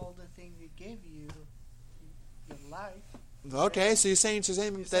all the things He gave you, your life. okay. So you're saying You're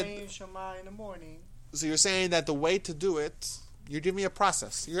that. saying Shema in the morning. So you're saying that the way to do it, you're giving me a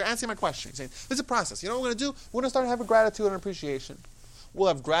process. You're answering my question. You're saying, there's a process. You know what we're going to do? We're going to start having gratitude and appreciation. We'll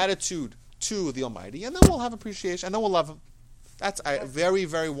have gratitude to the Almighty, and then we'll have appreciation, and then we'll love Him. That's a very,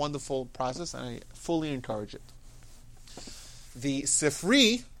 very wonderful process, and I fully encourage it. The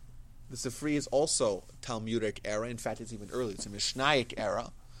Sifri is also Talmudic era. In fact, it's even earlier. It's a Mishnaic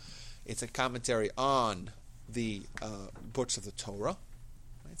era. It's a commentary on the books of the Torah.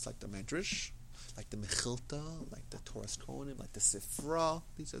 Right? It's like the Medrash, like the Mechilta, like the Toras Kohanim, like the Sifra.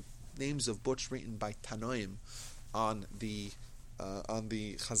 These are names of books written by Tanoim on the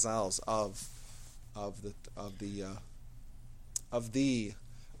Chazals of the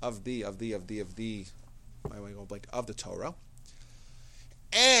Torah.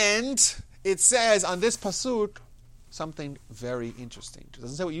 And it says on this pasuk something very interesting. It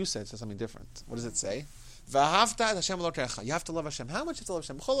doesn't say what you said. It says something different. What does it say? V'ahavta et Hashem Elokecha. You have to love Hashem. How much you have to love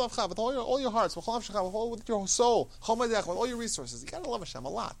Hashem? B'chol levavcha, with all your hearts, with your soul, with all your resources. You got to love Hashem a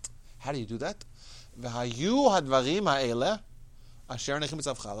lot. How do you do that? V'hayu hadvarim ha'eleh asher nechim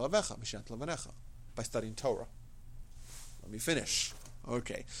mitzavcha levavecha b'shat levanecha, by studying Torah. Let me finish.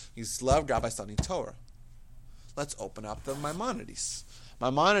 Okay, you love God by studying Torah. Let's open up the Maimonides.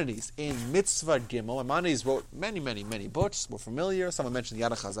 Maimonides in Mitzvah Gimel. Maimonides wrote many, many, many books. We're familiar. Someone mentioned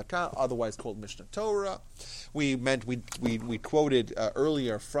Yad HaChazakah, otherwise called Mishnah Torah. We quoted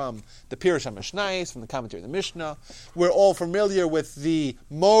earlier from the Pirush HaMishnayos, from the commentary of the Mishnah. We're all familiar with the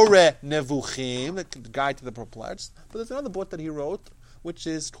More Nevuchim, the Guide to the Perplexed. But there's another book that he wrote, which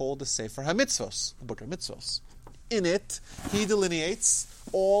is called the Sefer HaMitzvos, the Book of Mitzvos. In it, he delineates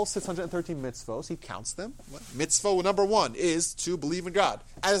all 613 mitzvos. He counts them. Mitzvah number 1 is to believe in God.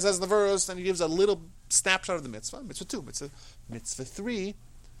 As it says in the verse, and he gives a little snapshot of the mitzvah. Mitzvah 2. Mitzvah 3,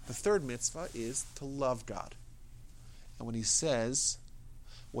 the third mitzvah, is to love God. And when he says,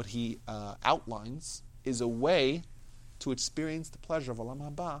 what he outlines is a way to experience the pleasure of Olam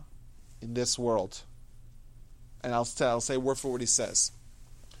Haba in this world. And I'll say word for word he says.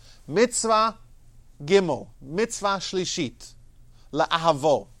 Mitzvah Gimel, mitzvah shlishit,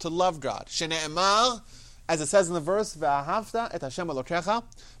 la'ahavo, to love God. Shene'emar, as it says in the verse, ve'ahavta et Hashem Elokecha,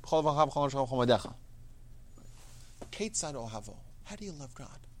 b'chol v'chav b'chol nafshecha b'chol moedecha. Ketzad ohavo, how do you love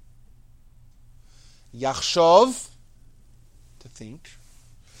God? Yachshov, to think,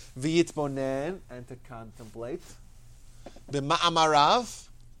 v'yitbonen, and to contemplate, b'ma'amarav,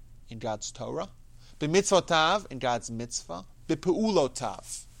 in God's Torah, b'mitzvotav, in God's mitzvah,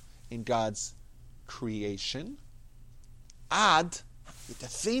 b'pe'ulotav, in God's creation. Ad, to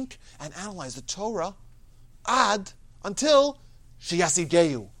think and analyze the Torah. Ad, until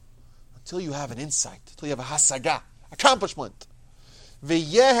sheyasigeyu, until you have an insight, until you have a hasaga, accomplishment.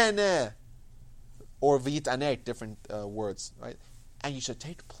 V'yehene, or v'yitaneh, different words, right? And you should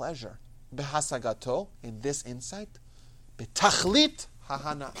take pleasure, b'hasagato, in this insight, b'tachlit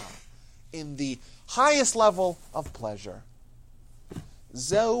hahana'a, in the highest level of pleasure.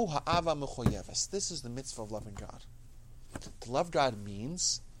 Zeu ha'ava mechoyeves. This is the mitzvah of loving God. To love God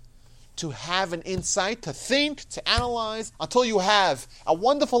means to have an insight, to think, to analyze, until you have a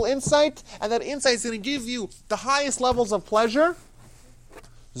wonderful insight, and that insight is going to give you the highest levels of pleasure,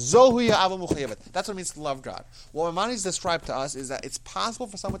 Zohu Ya'ava Muchayevet. That's what it means to love God. What Maimonides described to us is that it's possible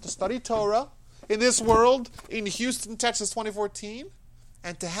for someone to study Torah in this world, in Houston, Texas, 2014,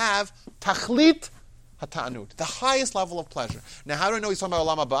 and to have Tachlit HaTa'anud, the highest level of pleasure. Now, how do I know he's talking about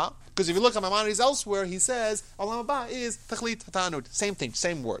Olam Haba? Because if you look at Maimonides elsewhere, he says Olam Haba is Tachlit HaTa'anud. Same thing,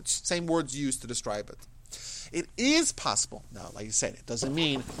 same words used to describe it. It is possible. Now, like you said, it doesn't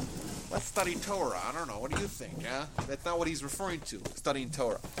mean, let's study Torah. I don't know. What do you think? Yeah? That's not what he's referring to, studying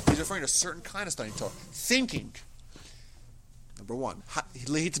Torah. He's referring to a certain kind of studying Torah. Thinking. Number one.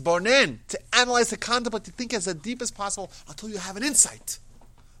 To analyze, to contemplate, to think as the deep as possible until you have an insight.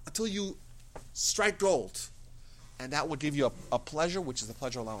 Until you strike gold. And that will give you a pleasure, which is the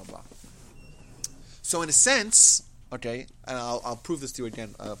pleasure of Olam Haba. So in a sense, okay, and I'll prove this to you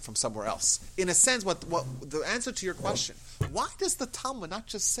again from somewhere else. In a sense, what the answer to your question, why does the Talmud not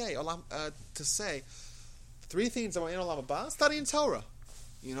just say three things about Olam Haba? Studying Torah.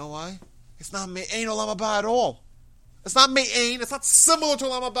 You know why? It's not Me'ain Olam Haba at all. It's not Me'ain. It's not similar to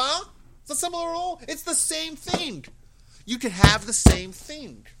Olam Haba. It's not similar at all. It's the same thing. You can have the same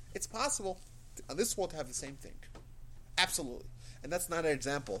thing. It's possible on this world to have the same thing. Absolutely. And that's not an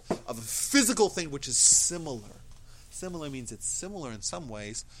example of a physical thing which is similar. Similar means it's similar in some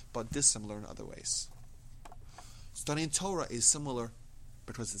ways, but dissimilar in other ways. Studying Torah is similar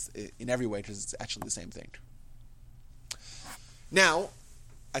because it's in every way, because it's actually the same thing. Now,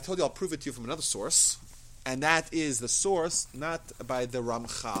 I told you I'll prove it to you from another source, and that is the source not by the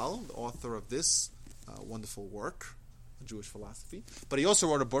Ramchal, the author of this wonderful work, Jewish philosophy, but he also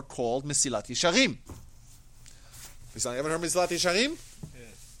wrote a book called Mesilat Yesharim. You ever heard Mesilat Yesharim?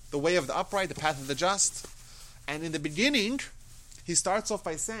 Yes. The way of the upright, the path of the just. And in the beginning, he starts off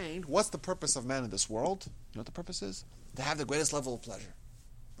by saying, what's the purpose of man in this world? You know what the purpose is? To have the greatest level of pleasure.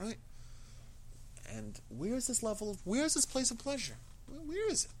 Right? And where is this place of pleasure?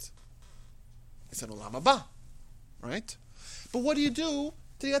 Where is it? It's in Olam Haba. Right? But what do you do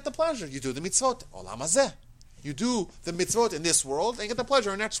to get the pleasure? You do the mitzvot. Olam Hazeh. You do the mitzvot in this world and get the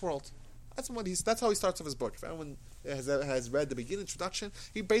pleasure in the next world. That's how he starts off his book. If anyone has read the beginning introduction,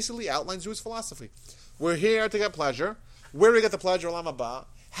 he basically outlines Jewish philosophy. We're here to get pleasure. Where do we get the pleasure? Olam Haba.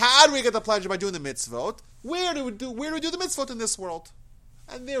 How do we get the pleasure? By doing the mitzvot. Where do we do the mitzvot in this world?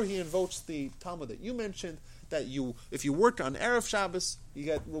 And there he invokes the Talmud that you mentioned, that if you work on Erev Shabbos, you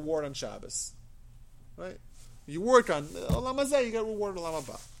get reward on Shabbos. Right? You work on Olam Hazeh, you get reward on Olam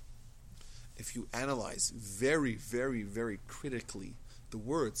Haba. If you analyze very, very, very critically the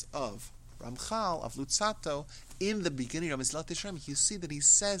words of Ramchal, of Lutzato, in the beginning of Mesilat Yesharim, you see that he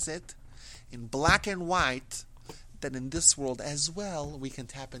says it in black and white, that in this world as well, we can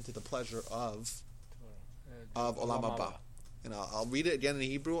tap into the pleasure of Olam Haba. And I'll read it again in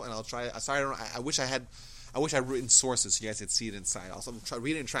Hebrew, and I'll try. Sorry, I wish I had written sources so you guys could see it inside. I'll try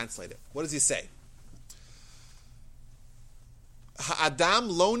read it and translate it. What does he say? Ha'adam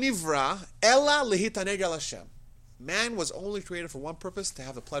lo nivra ela lehitaneg el Hashem. Man was only created for one purpose, to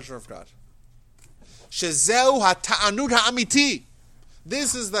have the pleasure of God. Shezeu ha'ta'anud ha'amiti.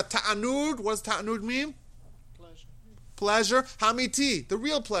 This is the ta'anud. What does ta'anud mean? Pleasure. Ha'amiti, the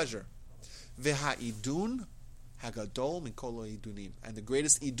real pleasure. Ve'ha'idun hagadol min kol idunim. And the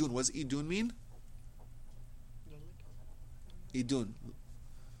greatest idun. What does idun mean? Idun.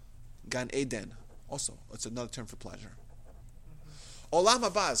 Gan Eden. Also, it's another term for pleasure. Olam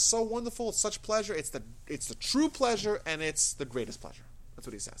Haba is so wonderful, it's such pleasure, it's the true pleasure, and it's the greatest pleasure. That's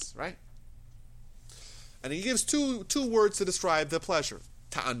what he says, right? And he gives two words to describe the pleasure.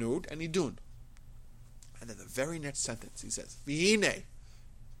 Ta'anud and idun. And then the very next sentence, he says, V'hine,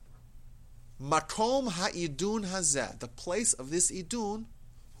 makom ha'idun hazeh, the place of this idun,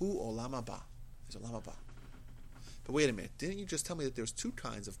 hu olam haba, is olam haba. But wait a minute, didn't you just tell me that there's two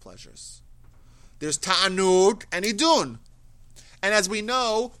kinds of pleasures? There's ta'anud and idun. And as we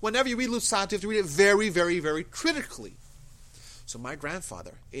know, whenever you read Lusat, you have to read it very, very, very critically. So my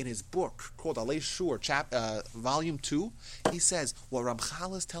grandfather, in his book called Alei Shur, Volume 2, he says, what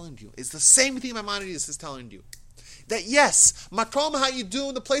Ramchal is telling you is the same thing Maimonides is telling you. That yes, Makom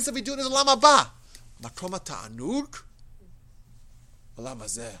ha'idun, the place of idun is Olam Haba. Makom ha'ta'anug, Olam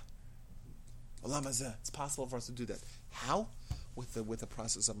Hazeh. Olam Hazeh. It's possible for us to do that. How? With the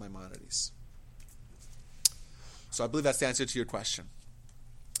process of Maimonides. So I believe that's the answer to your question.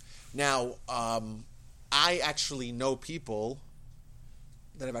 Now, I actually know people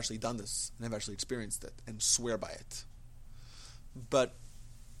that have actually done this and have actually experienced it and swear by it. But,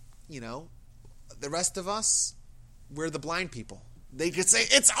 the rest of us, we're the blind people. They could say,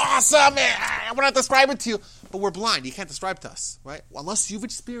 it's awesome, I want to describe it to you. But we're blind. You can't describe it to us, right? Well, unless you've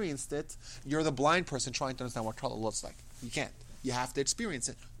experienced it, you're the blind person trying to understand what color looks like. You can't. You have to experience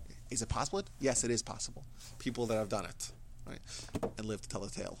it. Is it possible? Yes, it is possible. People that have done it, right, and live to tell the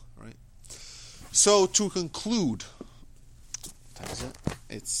tale, right? So to conclude, what time is it?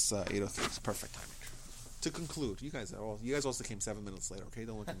 It's 8:03. It's perfect timing. To conclude, you guys also came 7 minutes later. Okay,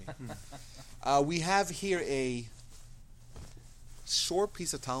 don't look at me. We have here a short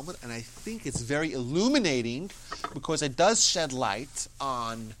piece of Talmud, and I think it's very illuminating because it does shed light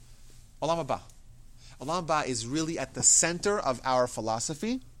on Olam Haba. Olam Haba is really at the center of our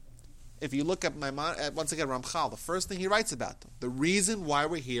philosophy. If you look at once again Ramchal, the first thing he writes about, the reason why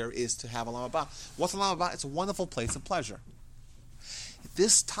we're here is to have Olam Haba. What's Olam Haba? It's a wonderful place of pleasure.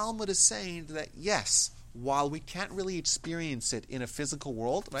 This Talmud is saying that yes, while we can't really experience it in a physical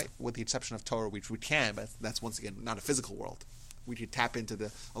world, right, with the exception of Torah, which we can, but that's once again not a physical world. We could tap into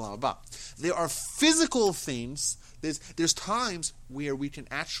the Olam Haba. There are physical things. There's times where we can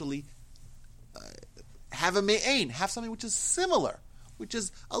actually have a me'ain, have something which is similar, which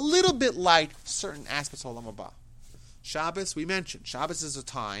is a little bit like certain aspects of Olam Haba. Shabbos, we mentioned. Shabbos is a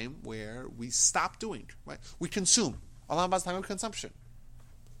time where we stop doing, right? We consume. Olam Haba is a time of consumption.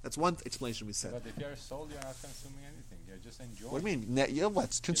 That's one explanation we said. But if you're a soul, you're not consuming anything. You're just enjoying. What do you mean?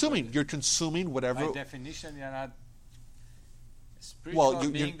 What's consuming? You're consuming whatever. By definition, you're not. Spiritual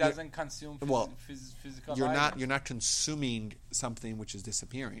being doesn't consume physical. You're not consuming something which is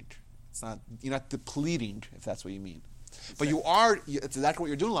disappearing. It's not. You're not depleting, if that's what you mean. But you are. It's exactly what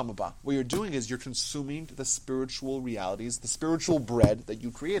you're doing, Olam Haba. What you're doing is you're consuming the spiritual realities, the spiritual bread that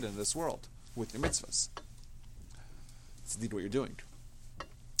you created in this world with your mitzvahs. That's indeed what you're doing.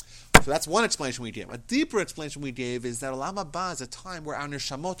 So that's one explanation we gave. A deeper explanation we gave is that Olam Haba is a time where our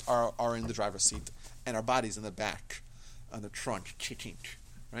neshamot are in the driver's seat and our bodies in the back, on the trunk, kicking,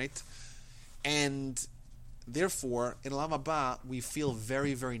 right? And therefore, in Olam Haba, we feel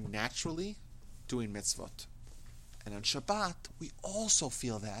very, very naturally doing mitzvot. And on Shabbat, we also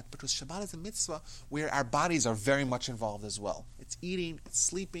feel that because Shabbat is a mitzvah where our bodies are very much involved as well. It's eating, it's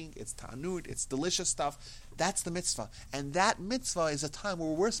sleeping, it's ta'anud, it's delicious stuff. That's the mitzvah. And that mitzvah is a time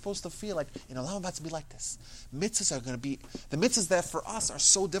where we're supposed to feel like, in Olam Haba, it's to be like this. Mitzvahs are going to be, the mitzvahs that for us are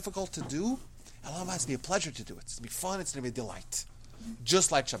so difficult to do, Olam Haba is to be a pleasure to do it. It's to be fun, it's to be a delight.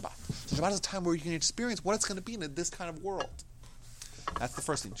 Just like Shabbat. So Shabbat is a time where you can experience what it's going to be in this kind of world. That's the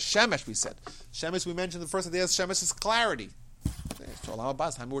first thing. Shemesh, we said. Shemesh, we mentioned the first idea. Shemesh is clarity. So Olam Haba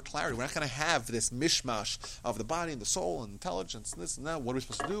is time more clarity. We're not going to have this mishmash of the body and the soul and intelligence and this and that. What are we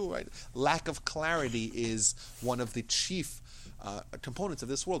supposed to do? Right? Lack of clarity is one of the chief components of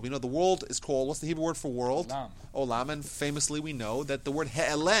this world. We know the world is called, what's the Hebrew word for world? Olam. Olam, and famously we know that the word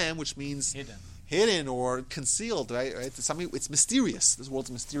he'elem, which means hidden or concealed, right? It's something. It's mysterious. This world's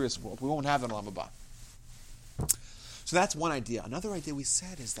a mysterious world. We won't have that in Olam Haba. So that's one idea. Another idea we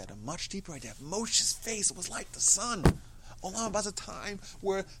said is that a much deeper idea. Moshe's face was like the sun. Olam Haba is a time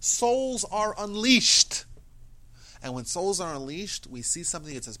where souls are unleashed. And when souls are unleashed, we see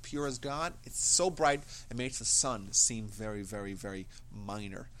something that's as pure as God. It's so bright, it makes the sun seem very, very, very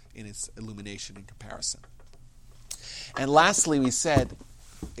minor in its illumination in comparison. And lastly, we said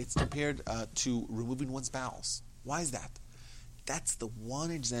it's compared to removing one's bowels. Why is that? That's the one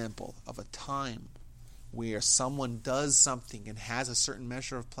example of a time where someone does something and has a certain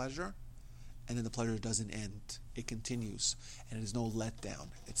measure of pleasure, and then the pleasure doesn't end. It continues, and there's no letdown.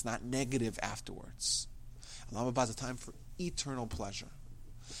 It's not negative afterwards. Olam Haba is a time for eternal pleasure.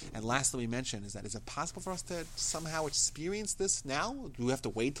 And lastly, we mentioned is it possible for us to somehow experience this now? Do we have to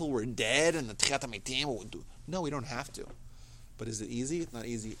wait till we're dead and the Tchiyat HaMetim? No, we don't have to. But is it easy? It's not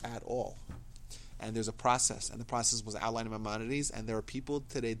easy at all. And there's a process, and the process was outlined in Maimonides, and there are people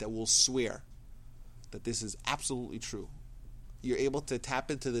today that will swear that this is absolutely true. You're able to tap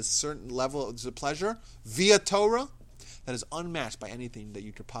into this certain level of pleasure via Torah that is unmatched by anything that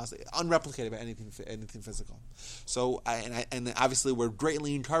you could possibly, unreplicated by anything physical. So, and obviously we're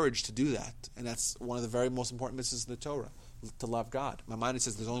greatly encouraged to do that, and that's one of the very most important mitzvahs in the Torah, to love God. Maimonides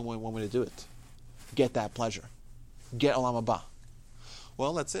says there's only one way to do it. Get that pleasure. Get Olam Haba.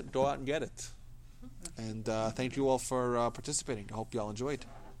 Well, that's it. Go out and get it. And thank you all for participating. I hope you all enjoyed.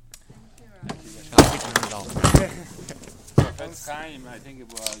 Prophet Chaim, I think it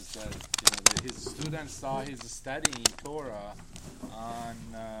was that his students saw his studying Torah on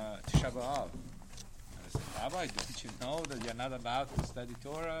Tisha B'Av. And I said, Rabbi, don't you know that you're not allowed to study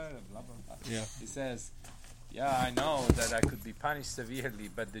Torah? Blah, blah, blah. Yeah. He says, yeah, I know that I could be punished severely,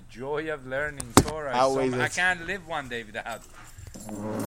 but the joy of learning Torah is Outweighs I it. can't live one day without